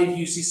 Highfield 5,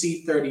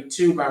 UCC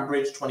 32,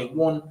 Banbridge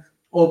 21,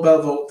 Old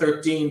Belvo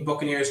 13,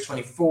 Buccaneers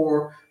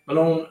 24,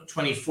 Malone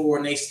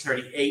 24, Naas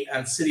 38,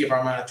 and City of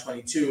Armagh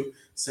 22.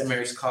 St.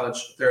 Mary's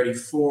College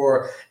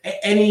 34.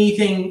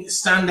 Anything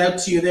stand out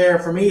to you there?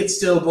 For me, it's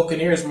still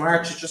Buccaneers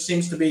March. It just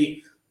seems to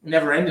be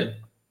never ending.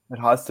 It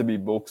has to be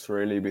Bucks,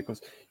 really, because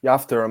you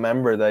have to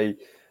remember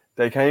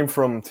they came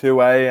from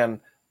 2A, and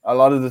a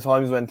lot of the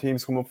times when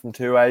teams come up from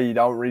 2A, you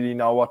don't really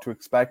know what to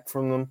expect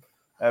from them.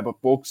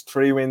 But Bucks,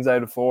 3 wins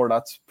out of 4,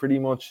 that's pretty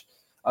much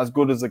as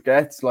good as it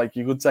gets. Like,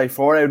 you could say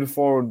 4 out of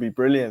 4 would be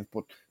brilliant,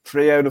 but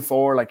 3 out of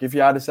 4, like, if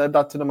you had said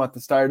that to them at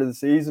the start of the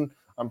season,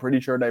 I'm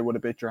pretty sure they would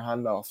have bit your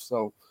hand off.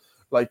 So,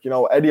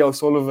 Eddie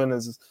O'Sullivan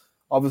is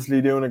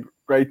obviously doing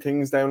great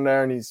things down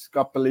there, and he's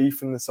got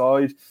belief in the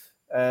side.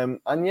 And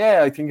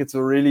yeah, I think it's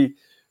a really,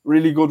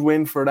 really good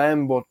win for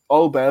them. But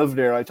Old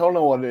Belvedere, I don't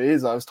know what it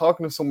is. I was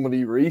talking to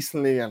somebody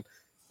recently, and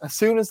as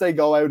soon as they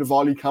go out of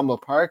Ollie Campbell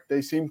Park,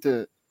 they seem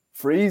to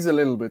freeze a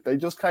little bit. They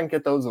just can't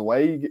get those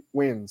away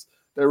wins.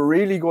 they're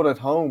really good at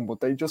home, but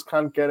they just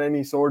can't get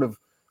any sort of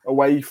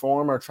away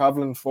form or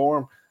travelling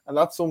form. And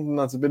that's something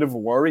that's a bit of a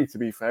worry, to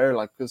be fair,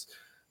 like, because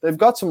they've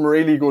got some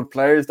really good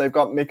players. They've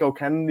got Mick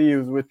O'Kennedy, who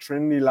was with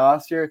Trinity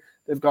last year.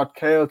 They've got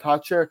Cale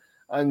Thatcher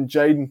and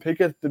Jaden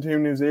Pickett, the two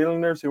New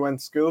Zealanders who went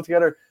to school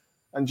together.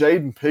 And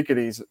Jaden Pickett,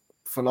 he's a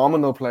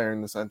phenomenal player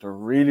in the centre,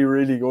 really,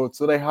 really good.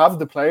 So they have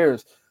the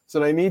players. So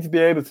they need to be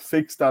able to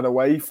fix that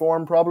away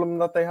form problem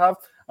that they have.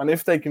 And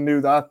if they can do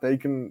that, they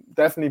can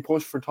definitely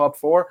push for top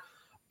 4.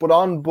 But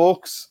on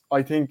books,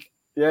 I think,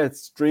 yeah,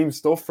 it's dream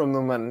stuff from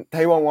them, and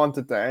they won't want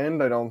it to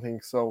end, I don't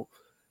think. So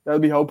they'll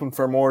be hoping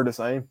for more of the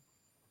same.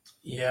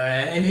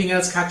 Yeah. Anything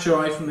else catch your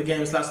eye from the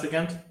games last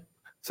weekend?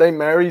 St.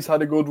 Mary's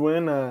had a good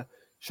win.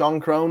 Sean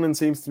Cronin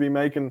seems to be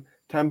making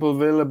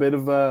Templeville a bit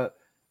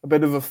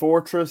of a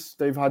fortress.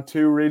 They've had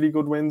 2 really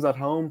good wins at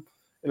home.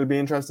 It'll be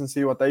interesting to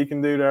see what they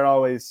can do. They're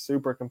always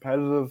super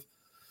competitive.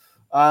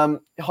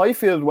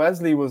 Highfield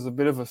Wesley was a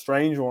bit of a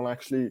strange one,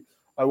 actually.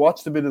 I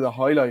watched a bit of the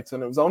highlights,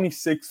 and it was only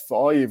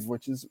 6-5,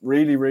 which is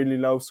really, really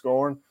low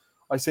scoring.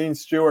 I seen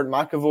Stuart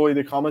McAvoy,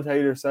 the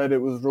commentator, said it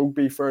was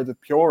rugby for the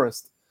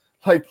purist.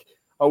 Like,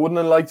 I wouldn't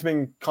have liked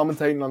being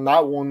commentating on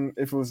that one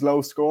if it was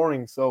low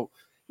scoring. So,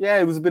 yeah,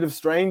 it was a bit of a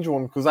strange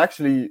one, because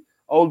actually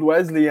Old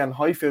Wesley and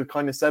Highfield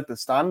kind of set the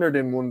standard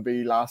in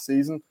 1B last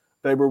season.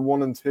 They were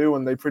 1 and 2,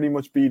 and they pretty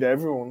much beat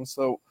everyone.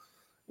 So,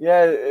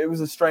 yeah, it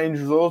was a strange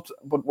result.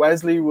 But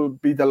Wesley will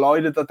be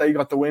delighted that they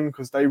got the win,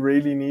 because they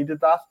really needed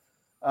that.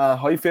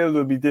 Highfield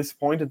will be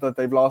disappointed that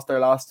they've lost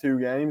their last 2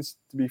 games,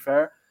 to be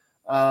fair.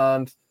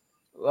 And,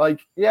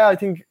 like, yeah, I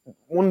think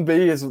 1B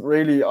is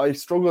really, I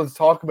struggle to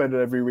talk about it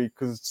every week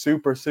because it's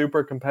super,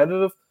 super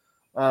competitive.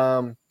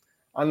 And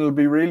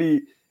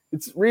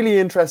it's really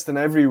interesting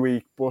every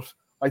week. But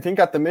I think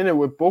at the minute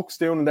with Bucks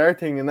doing their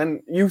thing, and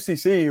then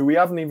UCC, who we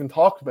haven't even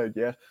talked about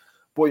yet,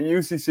 but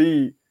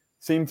UCC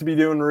seem to be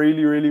doing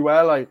really, really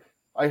well.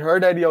 I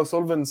heard Eddie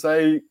O'Sullivan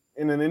say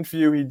in an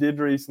interview he did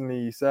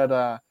recently, he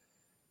said,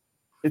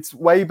 it's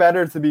way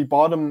better to be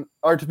bottom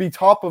or to be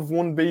top of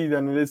 1B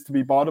than it is to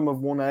be bottom of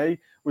 1A,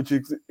 which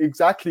is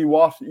exactly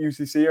what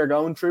UCC are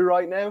going through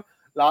right now.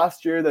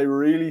 Last year, they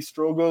really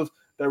struggled.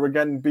 They were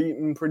getting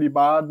beaten pretty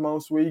bad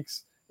most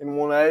weeks in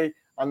 1A,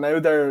 and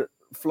now they're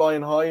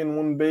flying high in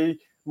 1B.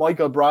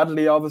 Michael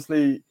Bradley,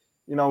 obviously,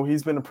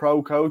 he's been a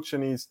pro coach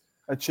and he's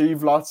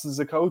achieved lots as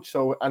a coach.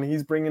 And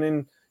he's bringing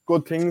in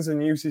good things in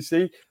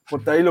UCC,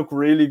 but they look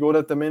really good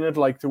at the minute.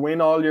 Like, to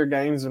win all your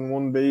games in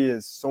 1B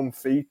is some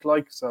feat.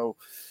 Like, so,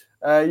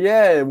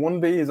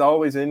 1B is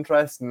always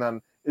interesting,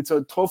 and it's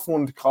a tough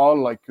one to call,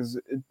 like, because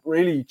it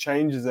really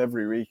changes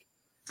every week.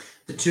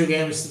 The 2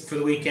 games for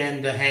the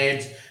weekend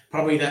ahead,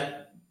 probably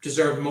that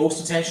deserve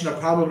most attention, are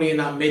probably in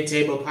that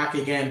mid-table pack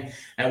again.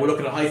 And we're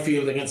looking at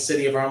Highfield against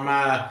City of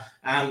Armagh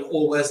and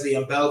Old Wesley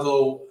and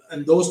Belvo.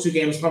 And those 2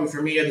 games probably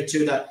for me are the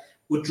 2 that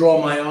would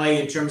draw my eye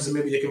in terms of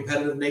maybe the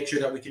competitive nature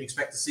that we can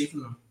expect to see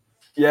from them.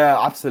 Yeah,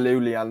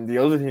 absolutely. And the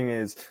other thing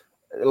is,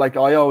 like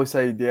I always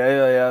say, the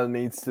AIL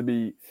needs to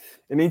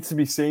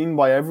be seen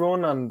by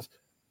everyone. And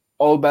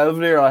Old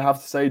Belvedere, I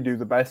have to say, do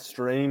the best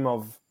stream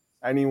of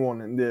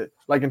anyone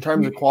in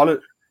terms of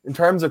quality. In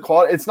terms of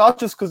quality, it's not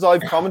just because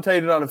I've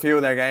commentated on a few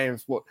of their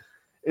games, but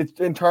it's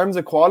in terms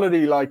of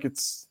quality, like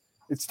it's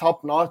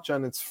top notch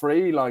and it's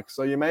free. Like,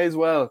 so you may as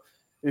well,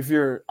 if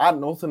you're at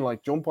nothing,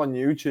 like, jump on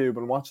YouTube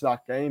and watch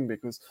that game,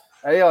 because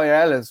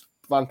AIL is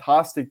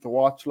fantastic to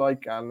watch.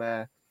 Like,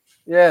 and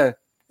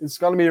it's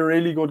going to be a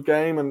really good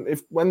game. And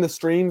when the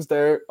stream's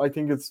there, I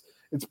think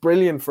it's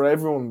brilliant for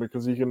everyone,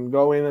 because you can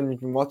go in and you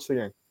can watch the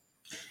game.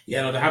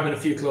 Yeah, no, there have been a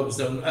few clubs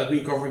that I'll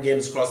be covering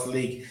games across the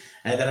league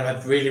that have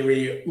had really,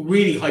 really,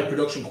 really high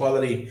production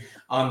quality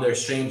on their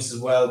streams as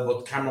well.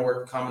 But camera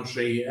work,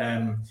 commentary,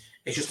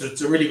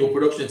 it's a really good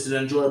production. It's an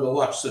enjoyable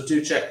watch. So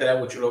do check that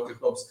out with your local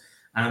clubs.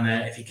 And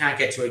if you can't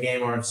get to a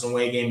game, or it's an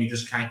away game, you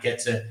just can't get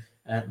to,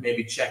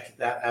 maybe check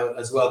that out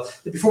as well.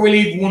 But before we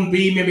leave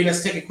 1B, maybe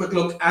let's take a quick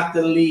look at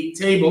the league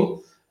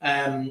table.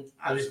 I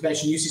just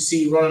mentioned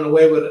UCC running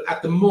away with it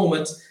at the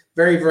moment.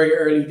 Very, very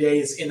early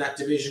days in that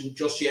division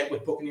just yet,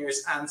 with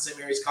Buccaneers and St.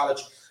 Mary's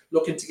College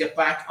looking to get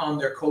back on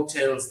their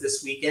coattails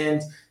this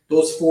weekend.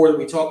 Those 4 that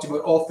we talked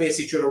about all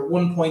face each other.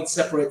 1 point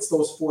separates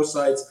those 4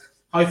 sides.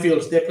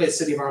 Highfield, they play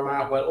City of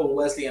Armagh, while Old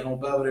Wesley and Old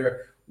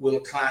Belvedere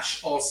will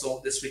clash also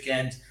this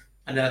weekend.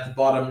 And then at the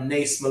bottom,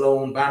 Naas,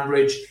 Malone,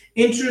 Banbridge.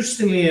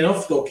 Interestingly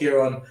enough, though,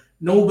 Ciaran,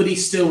 nobody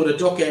still with a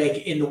duck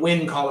egg in the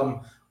win column.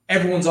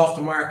 Everyone's off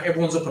the mark.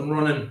 Everyone's up and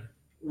running.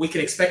 We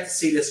can expect to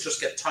see this just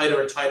get tighter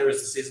and tighter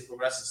as the season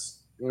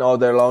progresses. No,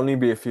 there'll only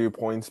be a few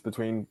points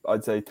between,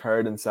 I'd say,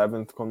 3rd and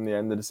 7th come the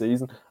end of the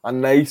season.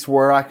 And Naas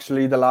were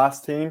actually the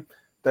last team.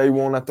 They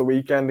won at the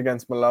weekend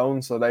against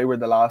Malone, so they were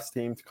the last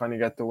team to kind of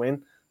get the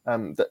win.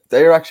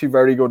 They're actually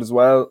very good as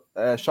well.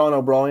 Sean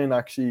O'Brien,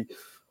 actually,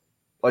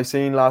 I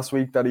seen last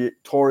week that he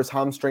tore his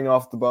hamstring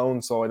off the bone,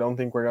 so I don't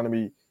think we're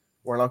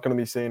not going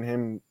to be seeing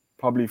him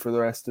probably for the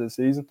rest of the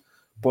season.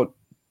 But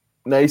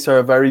Naas are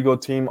a very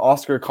good team.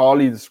 Oscar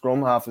Cawley, the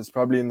scrum half, is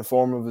probably in the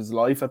form of his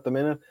life at the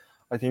minute.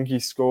 I think he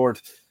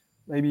scored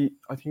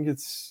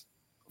it's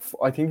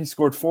I think he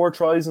scored 4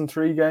 tries in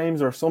 3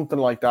 games or something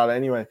like that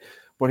anyway.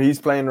 But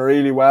he's playing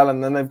really well.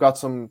 And then they've got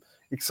some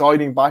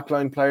exciting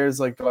backline players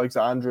like the likes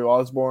of Andrew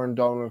Osborne,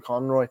 Donald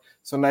Conroy.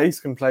 So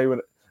Naas can play with,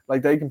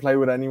 like, they can play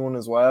with anyone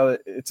as well.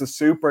 It's a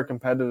super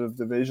competitive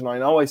division. I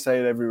know I say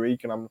it every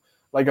week and I'm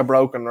like a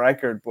broken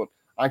record, but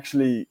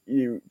actually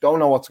you don't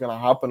know what's going to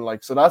happen.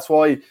 Like, so that's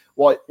why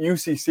what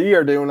UCC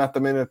are doing at the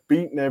minute,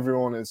 beating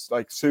everyone, is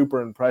like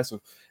super impressive.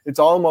 It's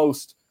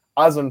almost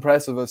as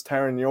impressive as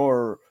Terran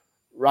Ure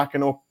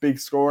racking up big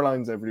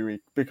scorelines every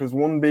week, because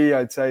 1B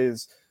I'd say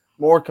is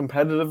more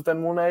competitive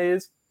than 1A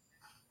is.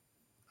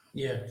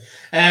 Yeah.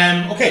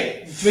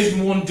 Okay,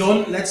 Division 1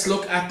 done. Let's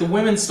look at the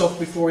women's stuff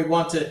before we go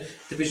on to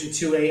Division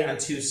 2A and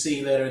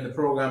 2C later in the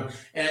programme.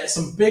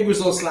 Some big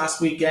results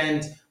last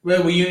weekend.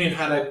 Railway Union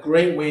had a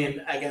great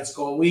win against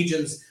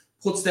Galwegians,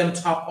 puts them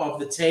top of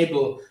the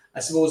table, I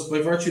suppose,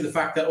 by virtue of the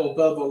fact that Old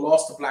Belvo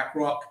lost to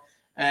Blackrock.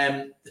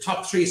 The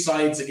top 3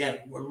 sides, again,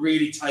 were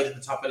really tight at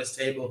the top of this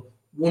table.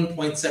 1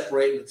 point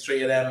separating the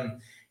 3 of them.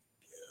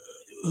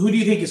 Who do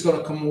you think is going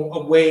to come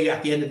away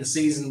at the end of the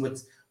season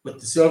with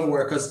the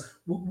silverware? Because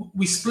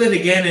we split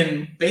again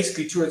in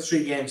basically 2 or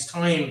 3 games'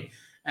 time.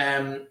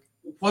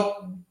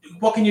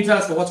 What can you tell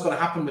us about what's going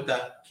to happen with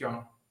that,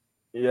 Ciaran?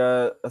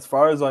 Yeah, as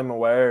far as I'm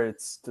aware,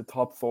 it's the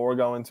top 4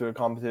 going to a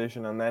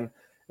competition, and then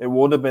it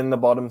would have been the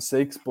bottom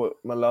 6, but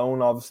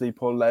Malone obviously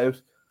pulled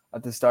out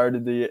at the start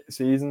of the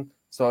season,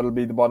 so it'll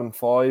be the bottom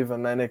 5,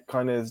 and then it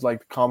kind of is like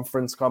the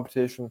conference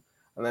competition,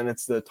 and then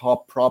it's the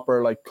top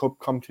proper like cup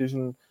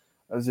competition,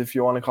 as if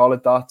you want to call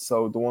it that.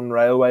 So the one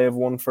Railway have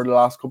won for the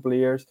last couple of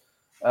years.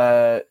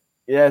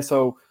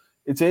 So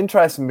it's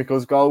interesting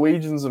because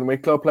Galwegians and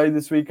Wicklow played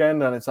this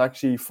weekend, and it's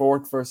actually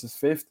 4th versus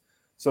 5th.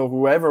 So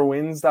whoever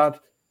wins that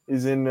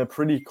is in a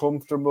pretty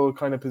comfortable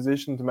kind of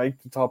position to make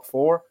the top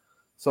 4.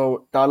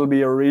 So that'll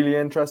be a really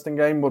interesting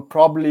game. But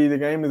probably the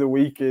game of the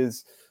week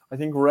is, I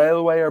think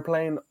Railway are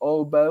playing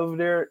Old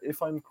Belvedere,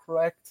 if I'm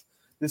correct,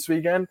 this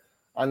weekend.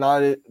 And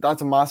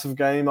that's a massive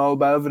game. Old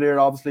Belvedere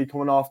obviously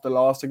coming off the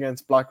loss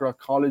against Blackrock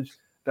College.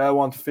 They'll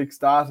want to fix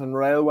that, and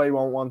Railway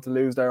won't want to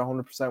lose their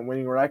 100%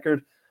 winning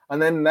record.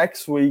 And then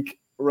next week,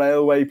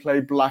 Railway play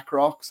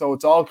Blackrock. So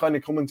it's all kind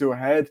of coming to a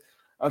head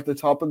at the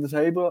top of the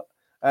table.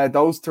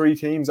 Those 3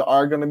 teams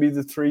are going to be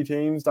the 3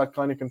 teams that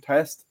kind of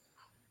contest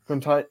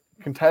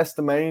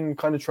the main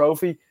kind of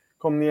trophy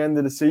come the end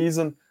of the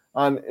season.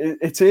 And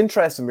it's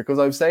interesting because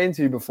I was saying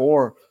to you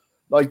before,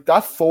 like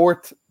that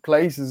 4th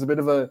place is a bit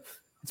of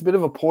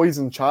a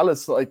poison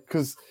chalice, like,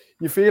 because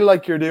you feel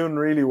like you're doing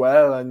really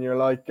well and you're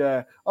like,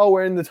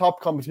 we're in the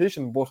top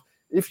competition. But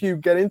if you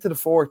get into the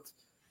 4th,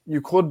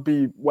 you could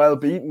be well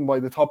beaten by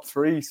the top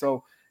 3.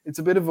 So it's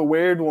a bit of a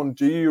weird one.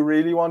 Do you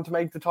really want to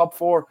make the top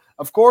 4?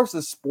 Of course,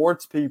 as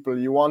sports people,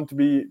 you want to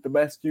be the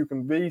best you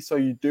can be. So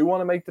you do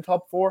want to make the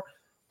top 4.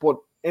 But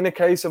in a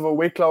case of a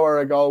Wicklow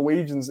or a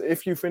Galwegians,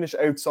 if you finish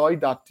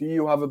outside that, do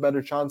you have a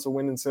better chance of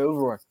winning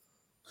silverware?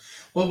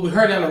 Well, we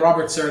heard Ella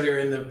Roberts earlier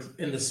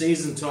in the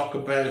season talk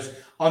about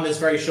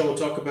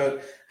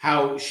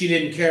how she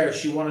didn't care.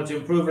 She wanted to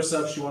improve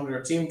herself. She wanted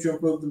her team to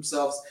improve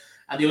themselves.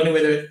 And the only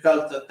way they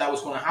felt that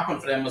was going to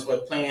happen for them was by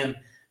playing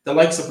the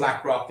likes of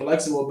Blackrock, the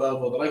likes of Old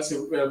Belvo, the likes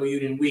of Railway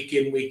Union week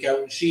in, week out.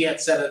 And she had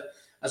set it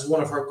as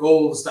one of her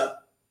goals that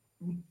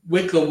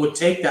Wicklow would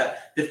take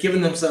that. They've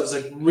given themselves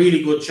a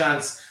really good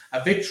chance.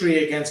 A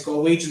victory against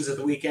Galwegians at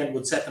the weekend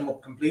would set them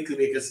up completely,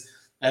 because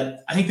I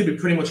think they'd be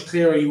pretty much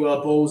clear of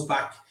UL Bows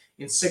back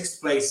in 6th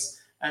place.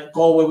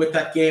 Galway with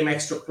that game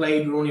extra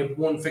played, we only have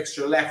 1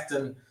 fixture left,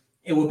 and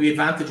it would be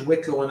advantage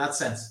Wicklow in that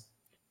sense.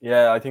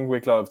 Yeah, I think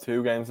Wicklow have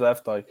 2 games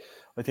left. I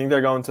think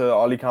they're going to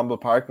Ollie Campbell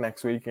Park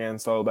next week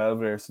against Old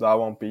Belvedere, so that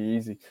won't be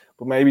easy.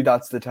 But maybe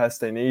that's the test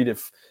they need.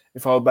 If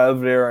Old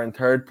Belvedere are in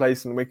 3rd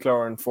place and Wicklow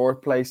are in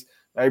 4th place,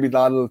 maybe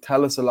that'll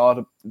tell us a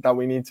lot that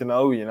we need to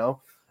know, you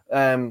know.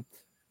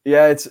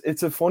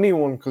 It's a funny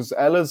one because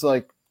Ella's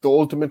like the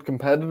ultimate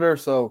competitor,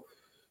 so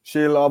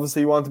she'll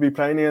obviously want to be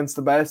playing against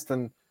the best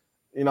and,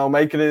 you know,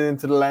 making it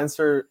into the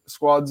Leinster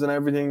squads and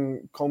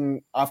everything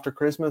come after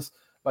Christmas.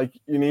 Like,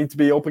 you need to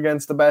be up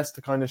against the best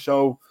to kind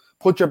of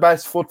put your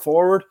best foot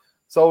forward.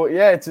 So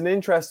yeah, it's an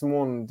interesting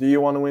one. Do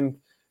you want to win?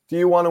 Do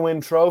you want to win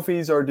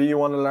trophies, or do you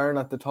want to learn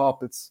at the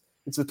top? It's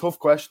a tough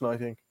question, I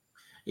think.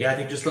 Yeah, I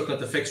think just looking at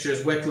the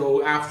fixtures,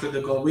 Wicklow after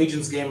the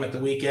Galwegians game at the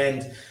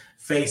weekend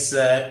face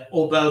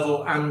Old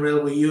Belvo and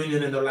Railway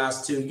Union in their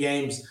last 2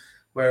 games,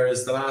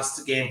 whereas the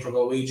last game for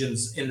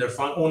Galwegians in their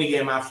only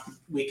game after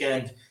the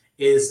weekend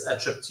is a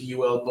trip to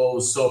UL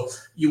Bows. So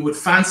you would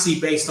fancy,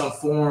 based on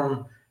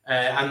form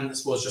and I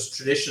suppose just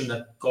tradition,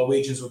 that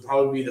Galwegians would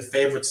probably be the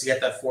favourites to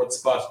get that 4th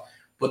spot.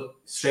 But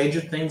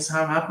stranger things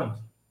have happened.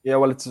 Yeah,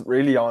 well, it's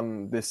really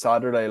on this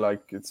Saturday.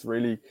 Like, it's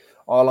really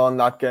all on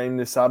that game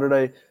this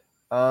Saturday.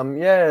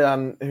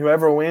 And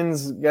whoever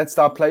wins gets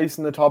that place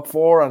in the top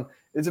 4. And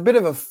it's a bit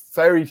of a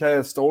fairy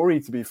tale story,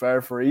 to be fair,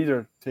 for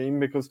either team,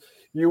 because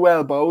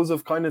UL Bows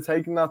have kind of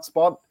taken that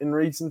spot in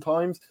recent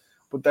times,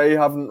 but they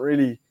haven't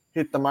really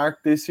hit the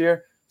mark this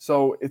year.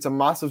 So it's a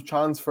massive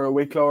chance for a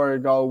Wicklow or a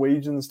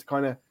Galwegians to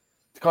kind of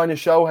to kind of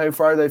show how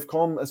far they've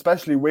come,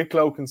 especially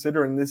Wicklow,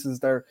 considering this is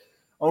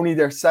only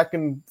their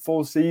second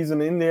full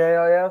season in the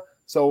AIL.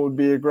 So it would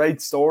be a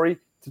great story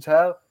to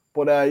tell.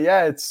 But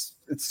it's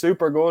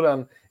super good,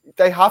 and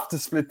they have to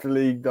split the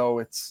league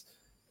though.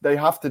 They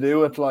have to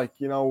do it,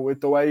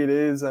 with the way it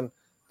is and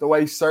the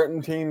way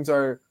certain teams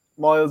are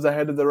miles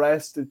ahead of the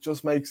rest. It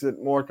just makes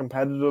it more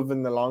competitive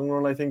in the long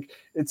run. I think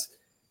it's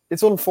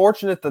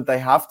unfortunate that they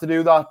have to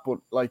do that, but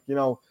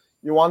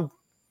you want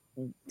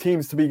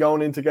teams to be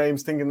going into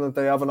games thinking that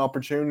they have an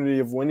opportunity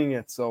of winning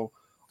it. So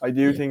I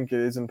do think it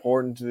is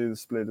important to do the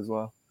split as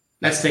well.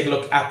 Let's take a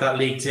look at that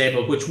league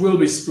table, which will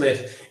be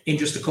split in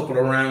just a couple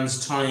of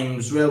rounds'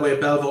 times. Railway,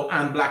 Belvo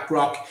and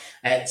Blackrock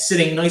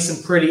sitting nice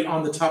and pretty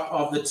on the top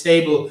of the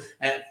table.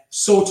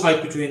 So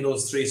tight between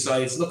those three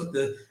sides. Look at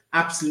the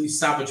absolutely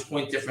savage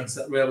point difference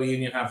that Railway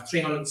Union have.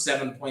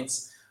 307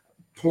 points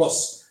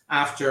plus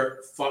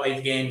after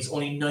 5 games.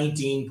 Only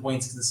 19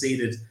 points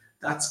conceded.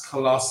 That's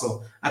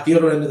colossal. At the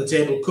other end of the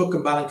table, Cook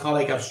and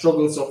Ballincollig have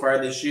struggled so far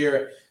this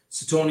year.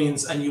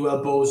 Suttonians and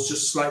UL Bows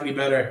just slightly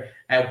better,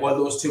 while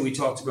those two we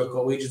talked about,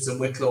 Galwegians and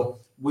Wicklow,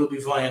 will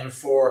be vying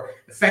for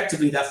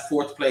effectively that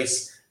 4th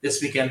place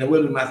this weekend. There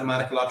will be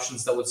mathematical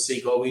options that would see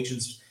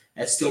Galwegians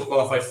still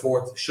qualify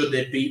 4th should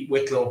they beat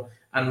Wicklow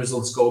and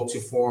results go to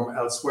form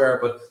elsewhere.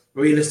 But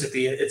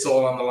realistically, it's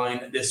all on the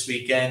line this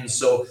weekend.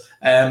 So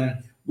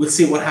we'll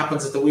see what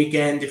happens at the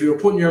weekend. If you were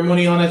putting your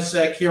money on it,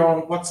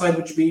 Ciaran, what side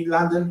would you be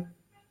landing?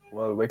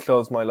 Well,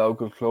 Wicklow's my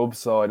local club,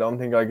 so I don't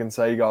think I can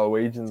say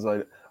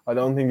Galwegians. I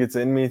don't think it's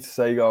in me to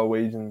say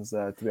Galwegians,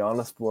 to be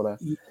honest.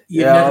 But you've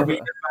never been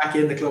back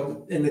in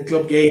the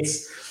club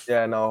gates.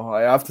 Yeah, no,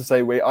 I have to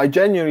say, I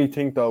genuinely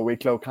think though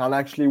Wicklow can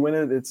actually win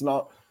it. It's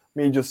not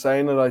me just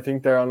saying it. I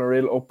think they're on a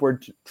real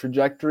upward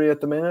trajectory at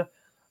the minute,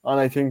 and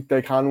I think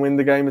they can win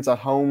the game. It's at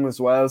home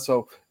as well,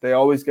 so they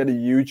always get a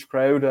huge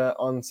crowd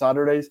on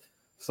Saturdays.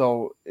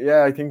 So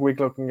yeah, I think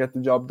Wicklow can get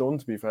the job done,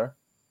 to be fair.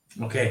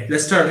 Okay,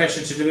 let's turn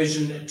attention to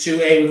Division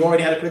 2A. We've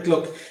already had a quick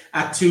look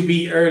at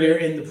 2B earlier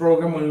in the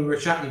programme when we were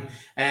chatting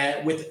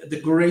with the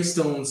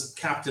Greystones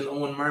Captain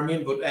Eoin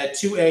Marmion. But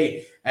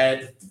 2A,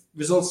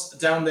 results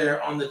down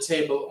there on the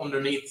table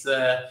underneath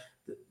the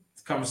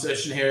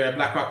conversation here.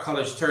 Blackrock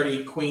College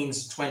 30,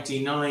 Queens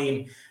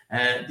 29.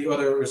 The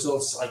other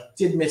results I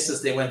did miss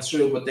as they went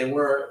through, but they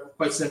were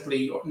quite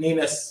simply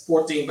Nevis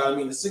 14,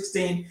 Ballymena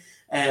 16,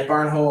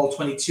 Barnhall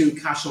 22,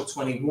 Cashel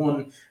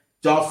 21,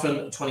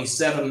 Dolphin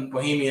 27,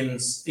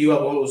 Bohemians,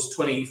 ULOs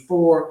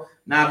 24,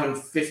 Navan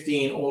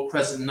 15, Old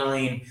Crescent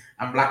 9,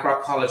 and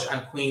Blackrock College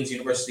and Queen's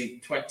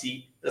University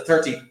 29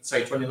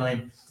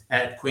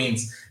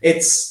 Queens.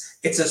 It's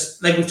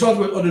like we've talked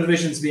about other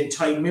divisions being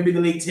tight. Maybe the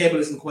league table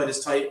isn't quite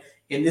as tight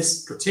in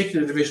this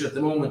particular division at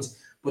the moment,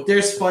 but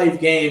there's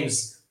 5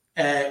 games,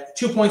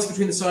 2 points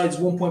between the sides,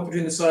 1 point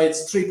between the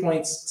sides, 3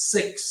 points,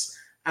 6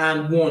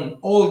 and 1.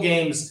 All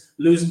games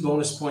losing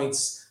bonus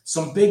points.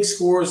 Some big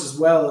scores as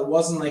well. It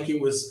wasn't like it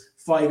was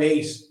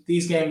 5-8.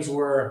 These games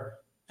were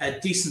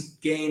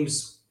decent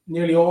games,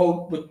 nearly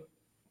all with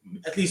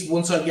at least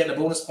one side getting a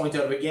bonus point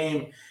out of a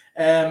game.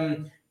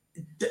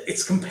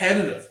 It's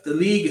competitive. The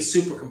league is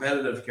super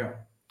competitive, Ciaran.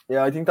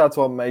 Yeah, I think that's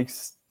what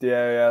makes the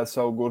AIL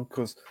so good,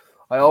 because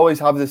I always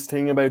have this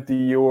thing about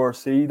the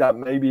URC that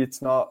maybe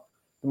it's not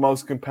the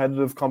most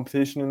competitive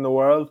competition in the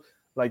world.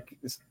 Like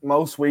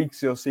most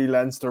weeks you'll see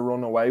Leinster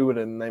run away with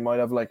it, and they might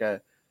have like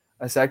a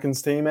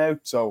seconds team out.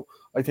 So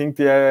I think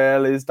the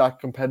AIL is that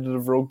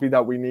competitive rugby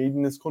that we need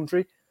in this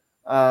country.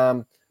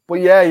 But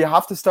yeah, you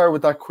have to start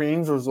with that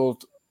Queen's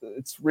result.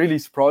 It's really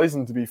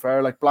surprising, to be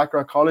fair. Like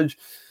Blackrock College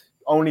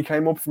only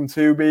came up from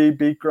 2B,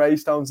 beat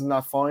Greystones in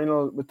that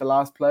final with the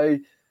last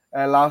play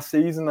last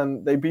season,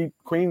 and they beat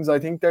Queen's. I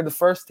think they're the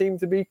first team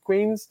to beat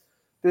Queen's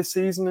this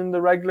season in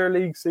the regular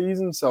league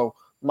season. So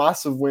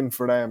massive win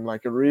for them.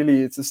 Like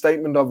it's a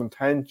statement of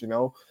intent,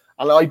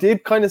 And I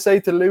did kind of say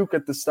to Luke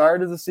at the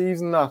start of the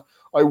season that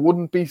I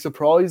wouldn't be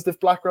surprised if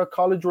Blackrock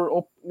College were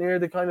up near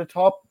the kind of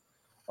top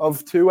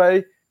of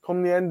 2A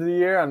come the end of the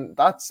year. And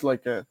that's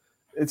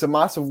it's a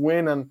massive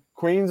win. And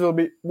Queens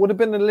would have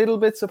been a little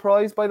bit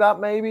surprised by that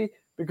maybe,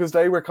 because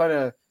they were kind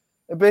of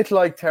a bit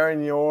like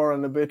Terranure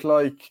and a bit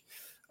like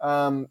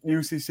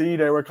UCC.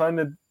 They were kind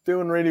of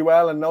doing really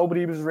well and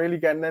nobody was really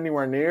getting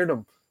anywhere near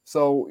them.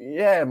 So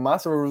yeah,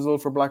 massive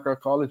result for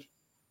Blackrock College.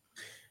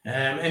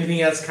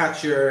 Anything else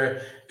catch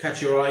your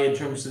eye in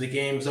terms of the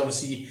games?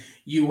 Obviously,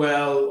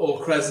 UL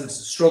Old Crescent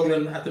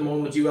struggling at the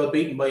moment. UL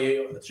beaten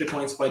by 3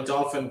 points by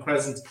Dolphin.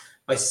 Crescent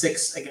by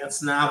 6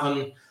 against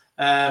Navan.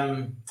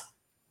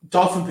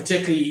 Dolphin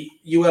particularly,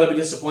 UL will be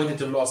disappointed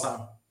to have lost that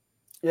one.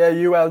 Yeah,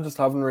 UL just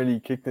haven't really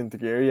kicked into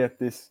gear yet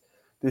this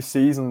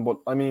season. But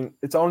I mean,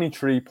 it's only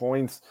 3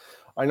 points.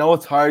 I know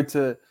it's hard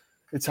to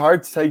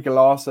take a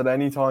loss at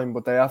any time,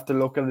 but they have to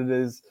look at it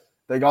as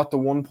they got the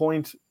 1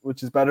 point,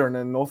 which is better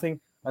than nothing.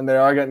 And they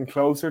are getting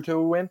closer to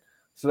a win.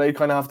 So they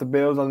kind of have to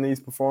build on these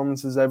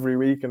performances every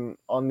week and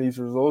on these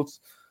results.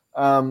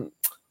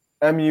 MU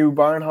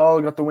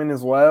Barnhall got the win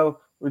as well,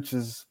 which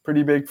is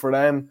pretty big for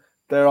them.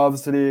 They're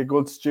obviously a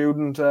good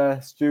student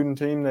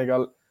team. They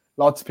got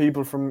lots of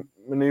people from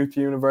Maynooth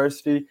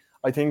University.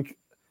 I think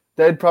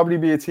they'd probably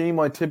be a team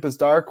I tip as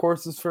dark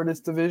horses for this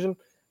division.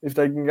 If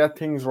they can get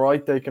things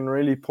right, they can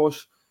really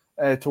push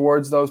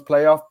towards those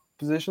playoff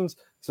positions.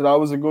 So that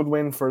was a good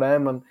win for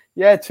them. And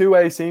yeah,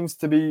 2A seems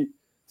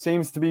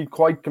to be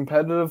quite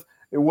competitive.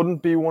 It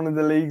wouldn't be one of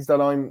the leagues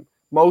that I'm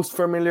most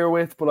familiar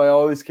with, but I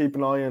always keep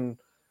an eye and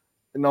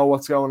know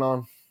what's going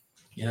on.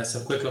 Yeah,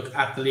 so a quick look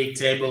at the league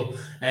table.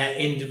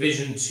 In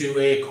Division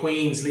 2A,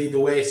 Queens lead the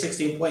way,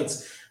 16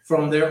 points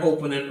from their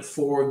opening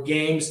 4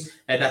 games.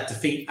 That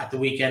defeat at the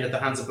weekend at the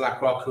hands of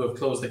Blackrock, who have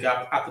closed the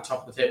gap at the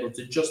top of the table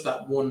to just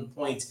that 1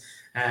 point.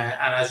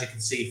 And as you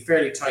can see,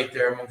 fairly tight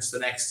there amongst the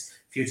next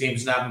few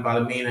teams: Navan,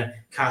 Ballymena,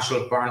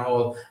 Cashel,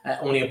 Barnhall,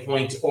 only a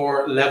point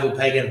or level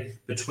pegging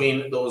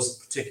between those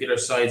particular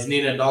sides.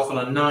 Nina and Dolphin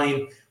on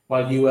 9,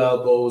 while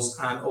UL, Bowes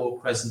and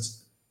Old Crescent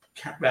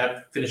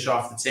finish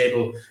off the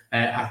table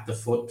at the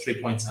foot,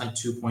 3 points and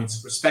 2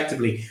 points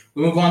respectively.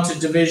 We move on to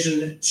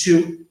Division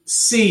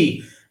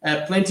 2C.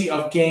 Plenty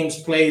of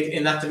games played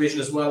in that division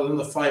as well.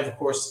 Number 5, of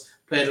course,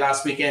 played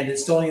last weekend.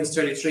 Estonians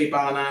 33,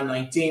 Ballina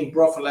 19,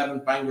 Bruff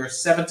 11, Bangor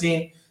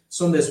 17,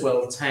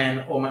 Sundayswell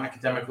 10, Oma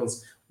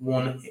Academicals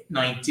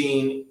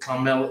 119,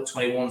 Clonmel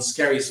 21,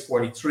 Skerries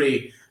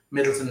 43,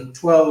 Middleton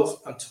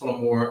 12, and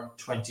Tullamore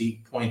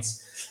 20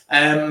 points.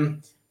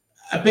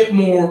 A bit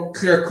more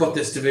clear-cut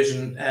this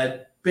division.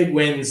 Big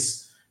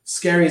wins.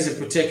 Skerries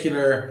in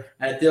particular,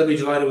 they'll be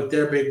delighted with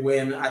their big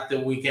win at the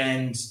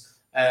weekend.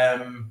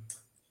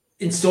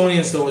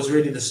 Estonians, though, is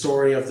really the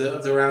story of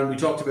the round. We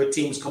talked about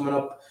teams coming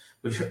up.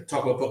 We've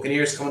talked about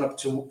Buccaneers coming up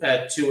to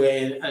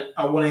 2A and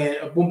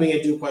 1A.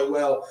 1B do quite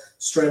well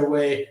straight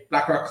away.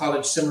 Blackrock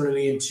College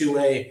similarly in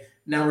 2A.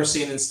 Now we're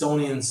seeing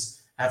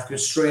Estonians have come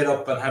straight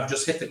up and have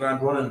just hit the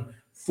ground running.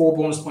 4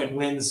 bonus point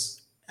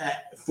wins,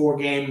 4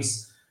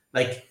 games.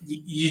 Like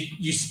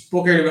you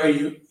spoke earlier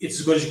about it's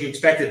as good as you can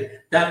expect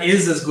it. That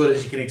is as good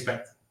as you can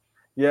expect.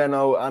 Yeah,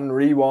 no, and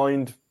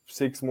rewind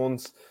 6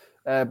 months.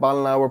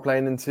 Ballina were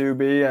playing in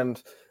 2B,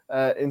 and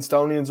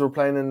Estonians were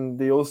playing in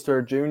the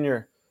Ulster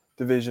Junior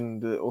division,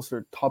 the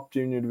Ulster top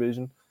junior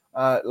division.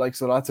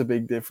 So that's a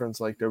big difference.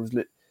 Like there was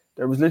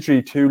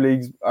literally 2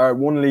 leagues or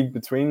 1 league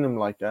between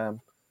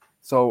them.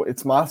 So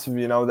it's massive,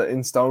 that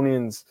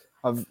Estonians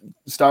have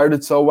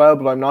started so well.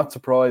 But I'm not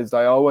surprised.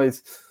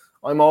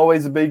 I'm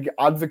always a big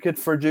advocate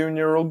for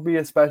junior rugby,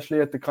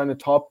 especially at the kind of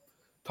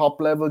top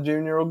level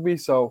junior rugby.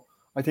 So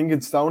I think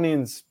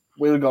Estonians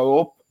will go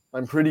up.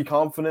 I'm pretty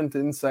confident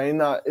in saying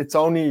that. It's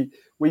only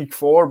week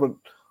 4, but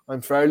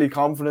I'm fairly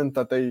confident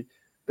that they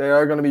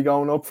are going to be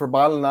going up. For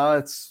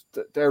Ballina,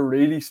 they're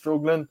really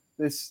struggling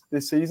this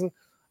season.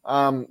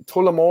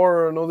 Tullamore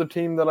are another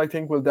team that I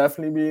think will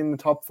definitely be in the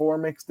top 4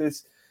 mix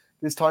this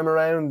time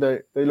around.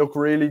 They look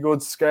really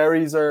good.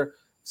 Skerries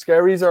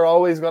are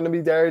always going to be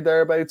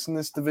thereabouts in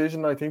this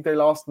division. I think they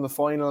lost in the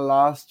final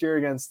last year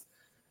against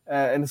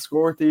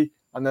Enniscorthy,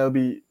 and they'll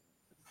be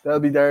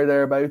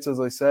thereabouts, as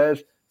I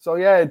said. So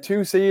yeah,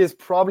 2C is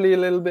probably a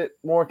little bit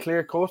more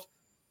clear cut.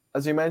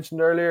 As you mentioned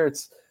earlier,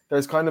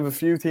 there's kind of a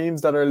few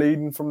teams that are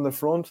leading from the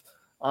front,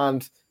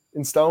 and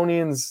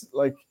Estonians,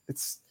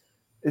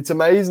 it's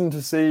amazing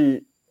to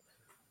see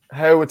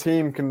how a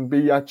team can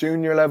be at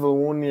junior level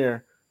 1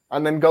 year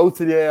and then go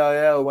to the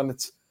AIL when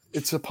it's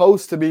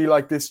supposed to be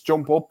like this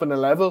jump up in a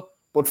level,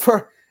 but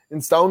for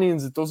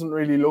Estonians it doesn't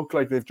really look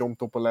like they've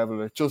jumped up a level.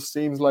 It just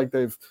seems like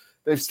they've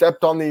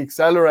stepped on the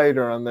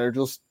accelerator and they're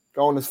just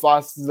going as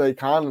fast as they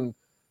can and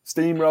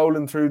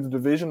steamrolling through the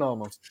division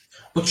almost.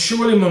 But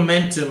surely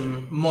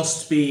momentum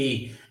must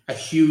be a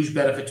huge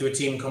benefit to a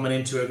team coming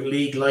into a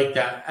league like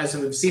that. As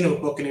we've seen it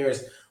with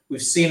Buccaneers,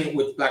 we've seen it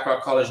with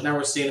Blackrock College, now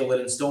we're seeing it with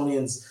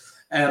Estonians.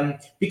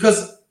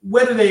 Because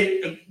whether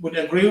they would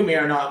agree with me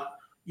or not,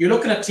 you're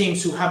looking at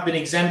teams who have been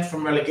exempt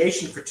from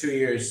relegation for 2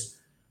 years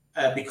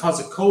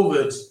because of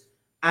COVID,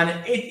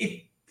 and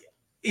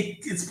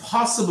it's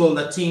possible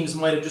that teams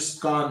might have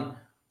just gone,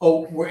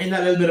 oh, we're in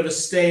that little bit of a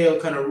stale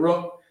kind of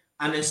rut,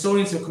 and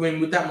Estonians have come in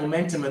with that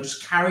momentum and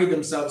just carried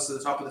themselves to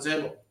the top of the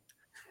table.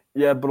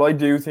 Yeah, but I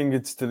do think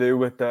it's to do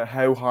with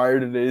how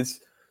hard it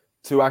is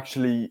to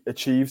actually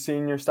achieve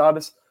senior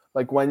status.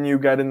 Like when you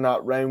get in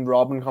that round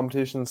robin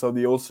competition, so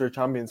the Ulster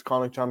champions,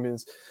 Connacht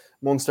champions,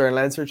 Munster and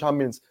Leinster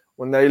champions,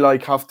 when they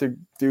have to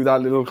do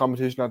that little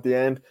competition at the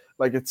end,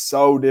 it's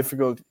so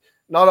difficult.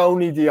 Not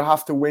only do you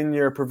have to win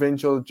your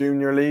provincial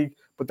junior league,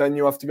 but then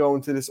you have to go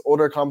into this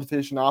other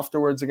competition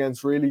afterwards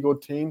against really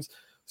good teams.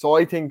 So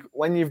I think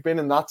when you've been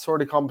in that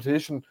sort of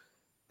competition,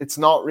 it's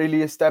not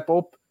really a step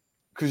up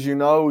because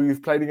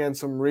you've played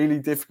against some really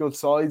difficult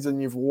sides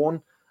and you've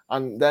won.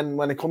 And then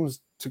when it comes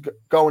to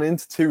going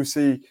into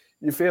 2C,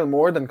 you feel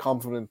more than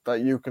confident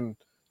that you can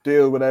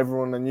deal with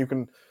everyone and you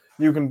can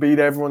beat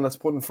everyone that's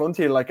put in front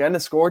of you. Like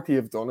Enniscorthy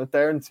have done it.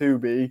 They're in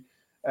 2B.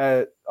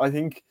 I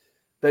think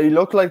they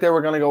looked like they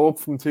were going to go up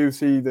from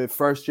 2C the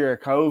first year of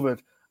COVID,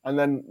 and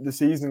then the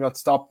season got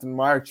stopped in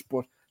March.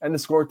 But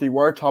Enniscorthy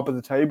were top of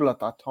the table at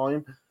that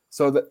time,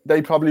 so that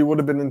they probably would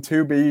have been in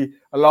 2B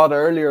a lot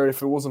earlier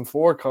if it wasn't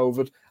for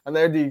COVID. And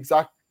they're the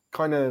exact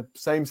kind of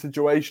same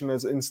situation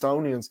as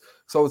Estonians.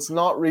 So it's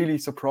not really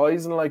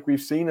surprising. Like,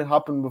 we've seen it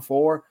happen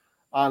before,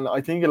 and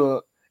I think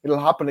it'll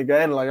happen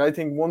again. Like, I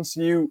think once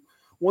you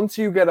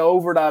get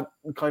over that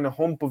kind of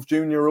hump of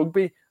junior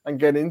rugby and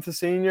get into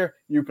senior,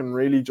 you can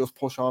really just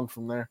push on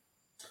from there.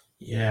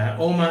 Yeah,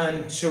 Omagh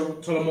and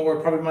Tullamore are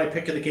probably my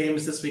pick of the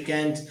games this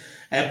weekend.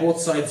 Both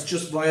sides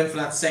just vying for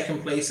that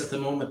second place at the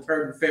moment,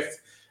 third and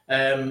fifth.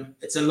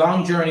 It's a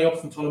long journey up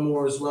from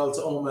Tullamore as well to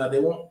Omagh. They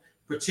won't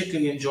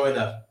particularly enjoy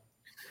that.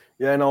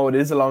 Yeah, no, it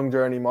is a long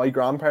journey. My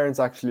grandparents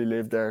actually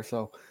live there,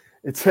 so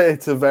it's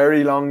a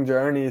very long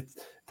journey. It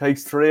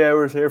takes 3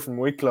 hours here from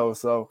Wicklow.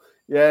 So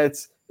yeah,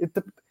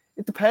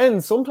 it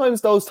depends.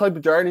 Sometimes those type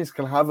of journeys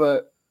can have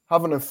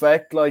an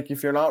effect. Like,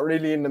 if you're not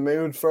really in the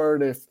mood for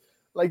it,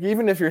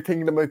 even if you're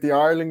thinking about the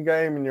Ireland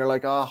game and you're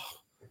like, I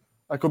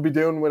could be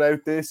doing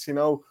without this,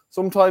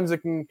 sometimes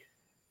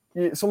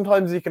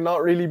sometimes you can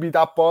not really be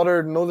that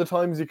bothered, and other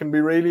times you can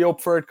be really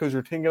up for it because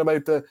you're thinking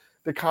about the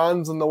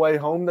cans on the way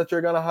home that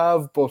you're gonna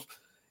have. But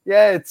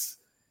yeah,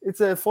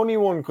 it's a funny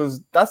one because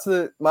that's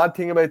the mad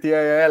thing about the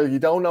AIL. You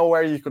don't know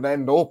where you could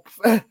end up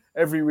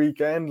every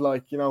weekend.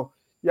 Like, you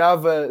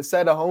have a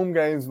set of home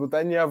games, but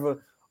then you have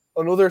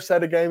another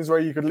set of games where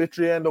you could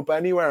literally end up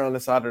anywhere on a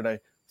Saturday.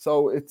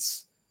 So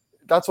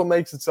that's what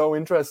makes it so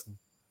interesting.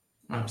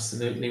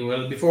 Absolutely.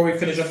 Well, before we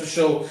finish up the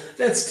show,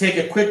 let's take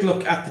a quick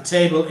look at the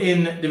table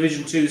in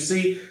Division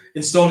 2C.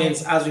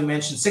 Estonians, as we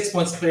mentioned, 6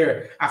 points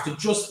clear after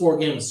just 4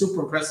 games.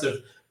 Super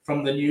impressive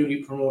from the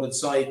newly promoted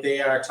side.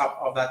 They are top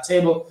of that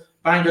table.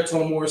 Bangor,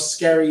 Tullamore,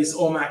 Skerries,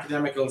 Omagh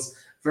Academicals,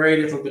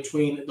 very little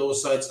between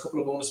those sides. A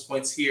couple of bonus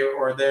points here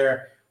or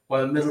there,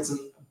 while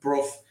Middleton,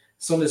 Bruff,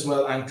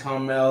 Sunnyswell and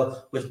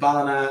Clonmel, with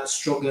Ballina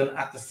struggling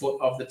at the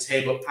foot of the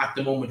table at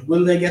the moment.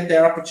 Will they get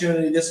their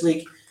opportunity this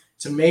week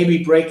to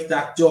maybe break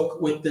that duck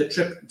with the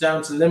trip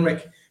down to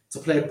Limerick to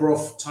play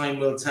Bruff? Time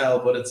will tell,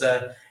 but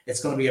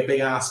it's going to be a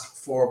big ask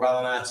for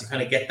Ballina to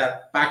kind of get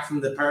that back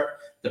from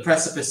the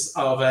precipice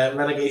of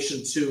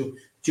relegation to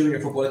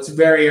junior football. It's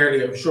very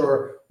early. I'm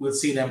sure we'll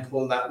see them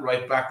pull that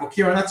right back. But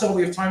Ciaran, that's all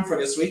we have time for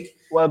this week.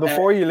 Well,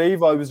 before you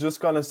leave, I was just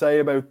going to say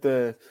about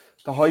the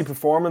high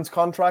performance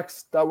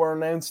contracts that were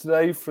announced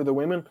today for the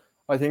women.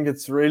 I think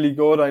it's really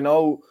good. I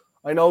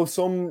know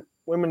some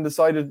women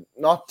decided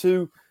not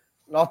to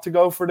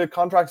go for the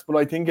contracts, but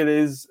I think it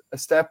is a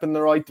step in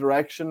the right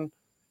direction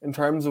in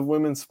terms of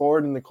women's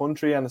sport in the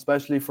country, and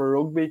especially for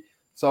rugby.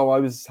 So I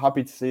was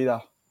happy to see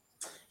that.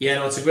 Yeah,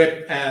 no, it's a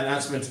great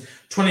announcement.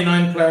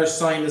 29 players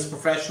signed as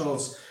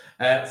professionals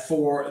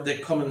for the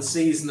coming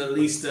season, at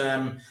least.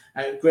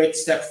 A great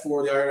step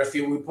for the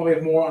RFU. We'll probably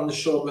have more on the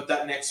show about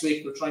that next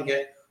week. We'll try and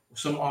get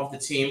some of the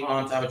team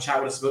on to have a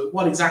chat with us about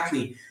what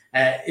exactly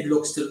it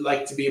looks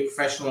like to be a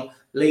professional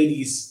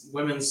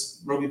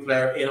women's rugby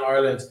player in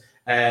Ireland.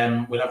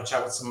 We'll have a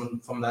chat with someone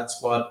from that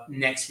squad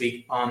next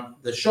week on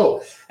the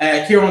show.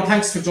 Ciaran,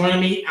 thanks for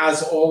joining me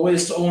as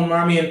always. To Eoin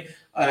Marmion,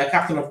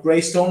 captain of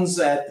Greystones,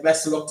 the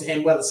best of luck to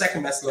him. Well, the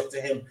second best of luck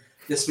to him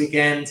this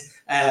weekend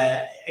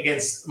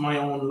against my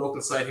own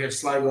local side here,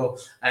 Sligo.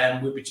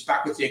 We'll be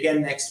back with you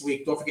again next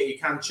week. Don't forget, you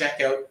can check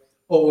out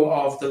all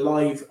of the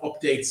live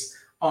updates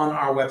on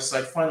our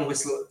website,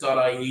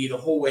 finalwhistle.ie, the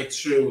whole way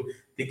through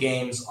the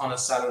games on a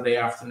Saturday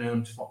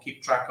afternoon to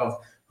keep track of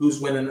who's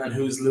winning and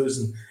who's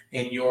losing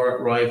in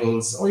your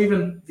rivals, or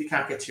even if you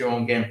can't get to your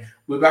own game.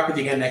 We'll be back with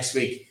you again next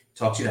week.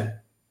 Talk to you then.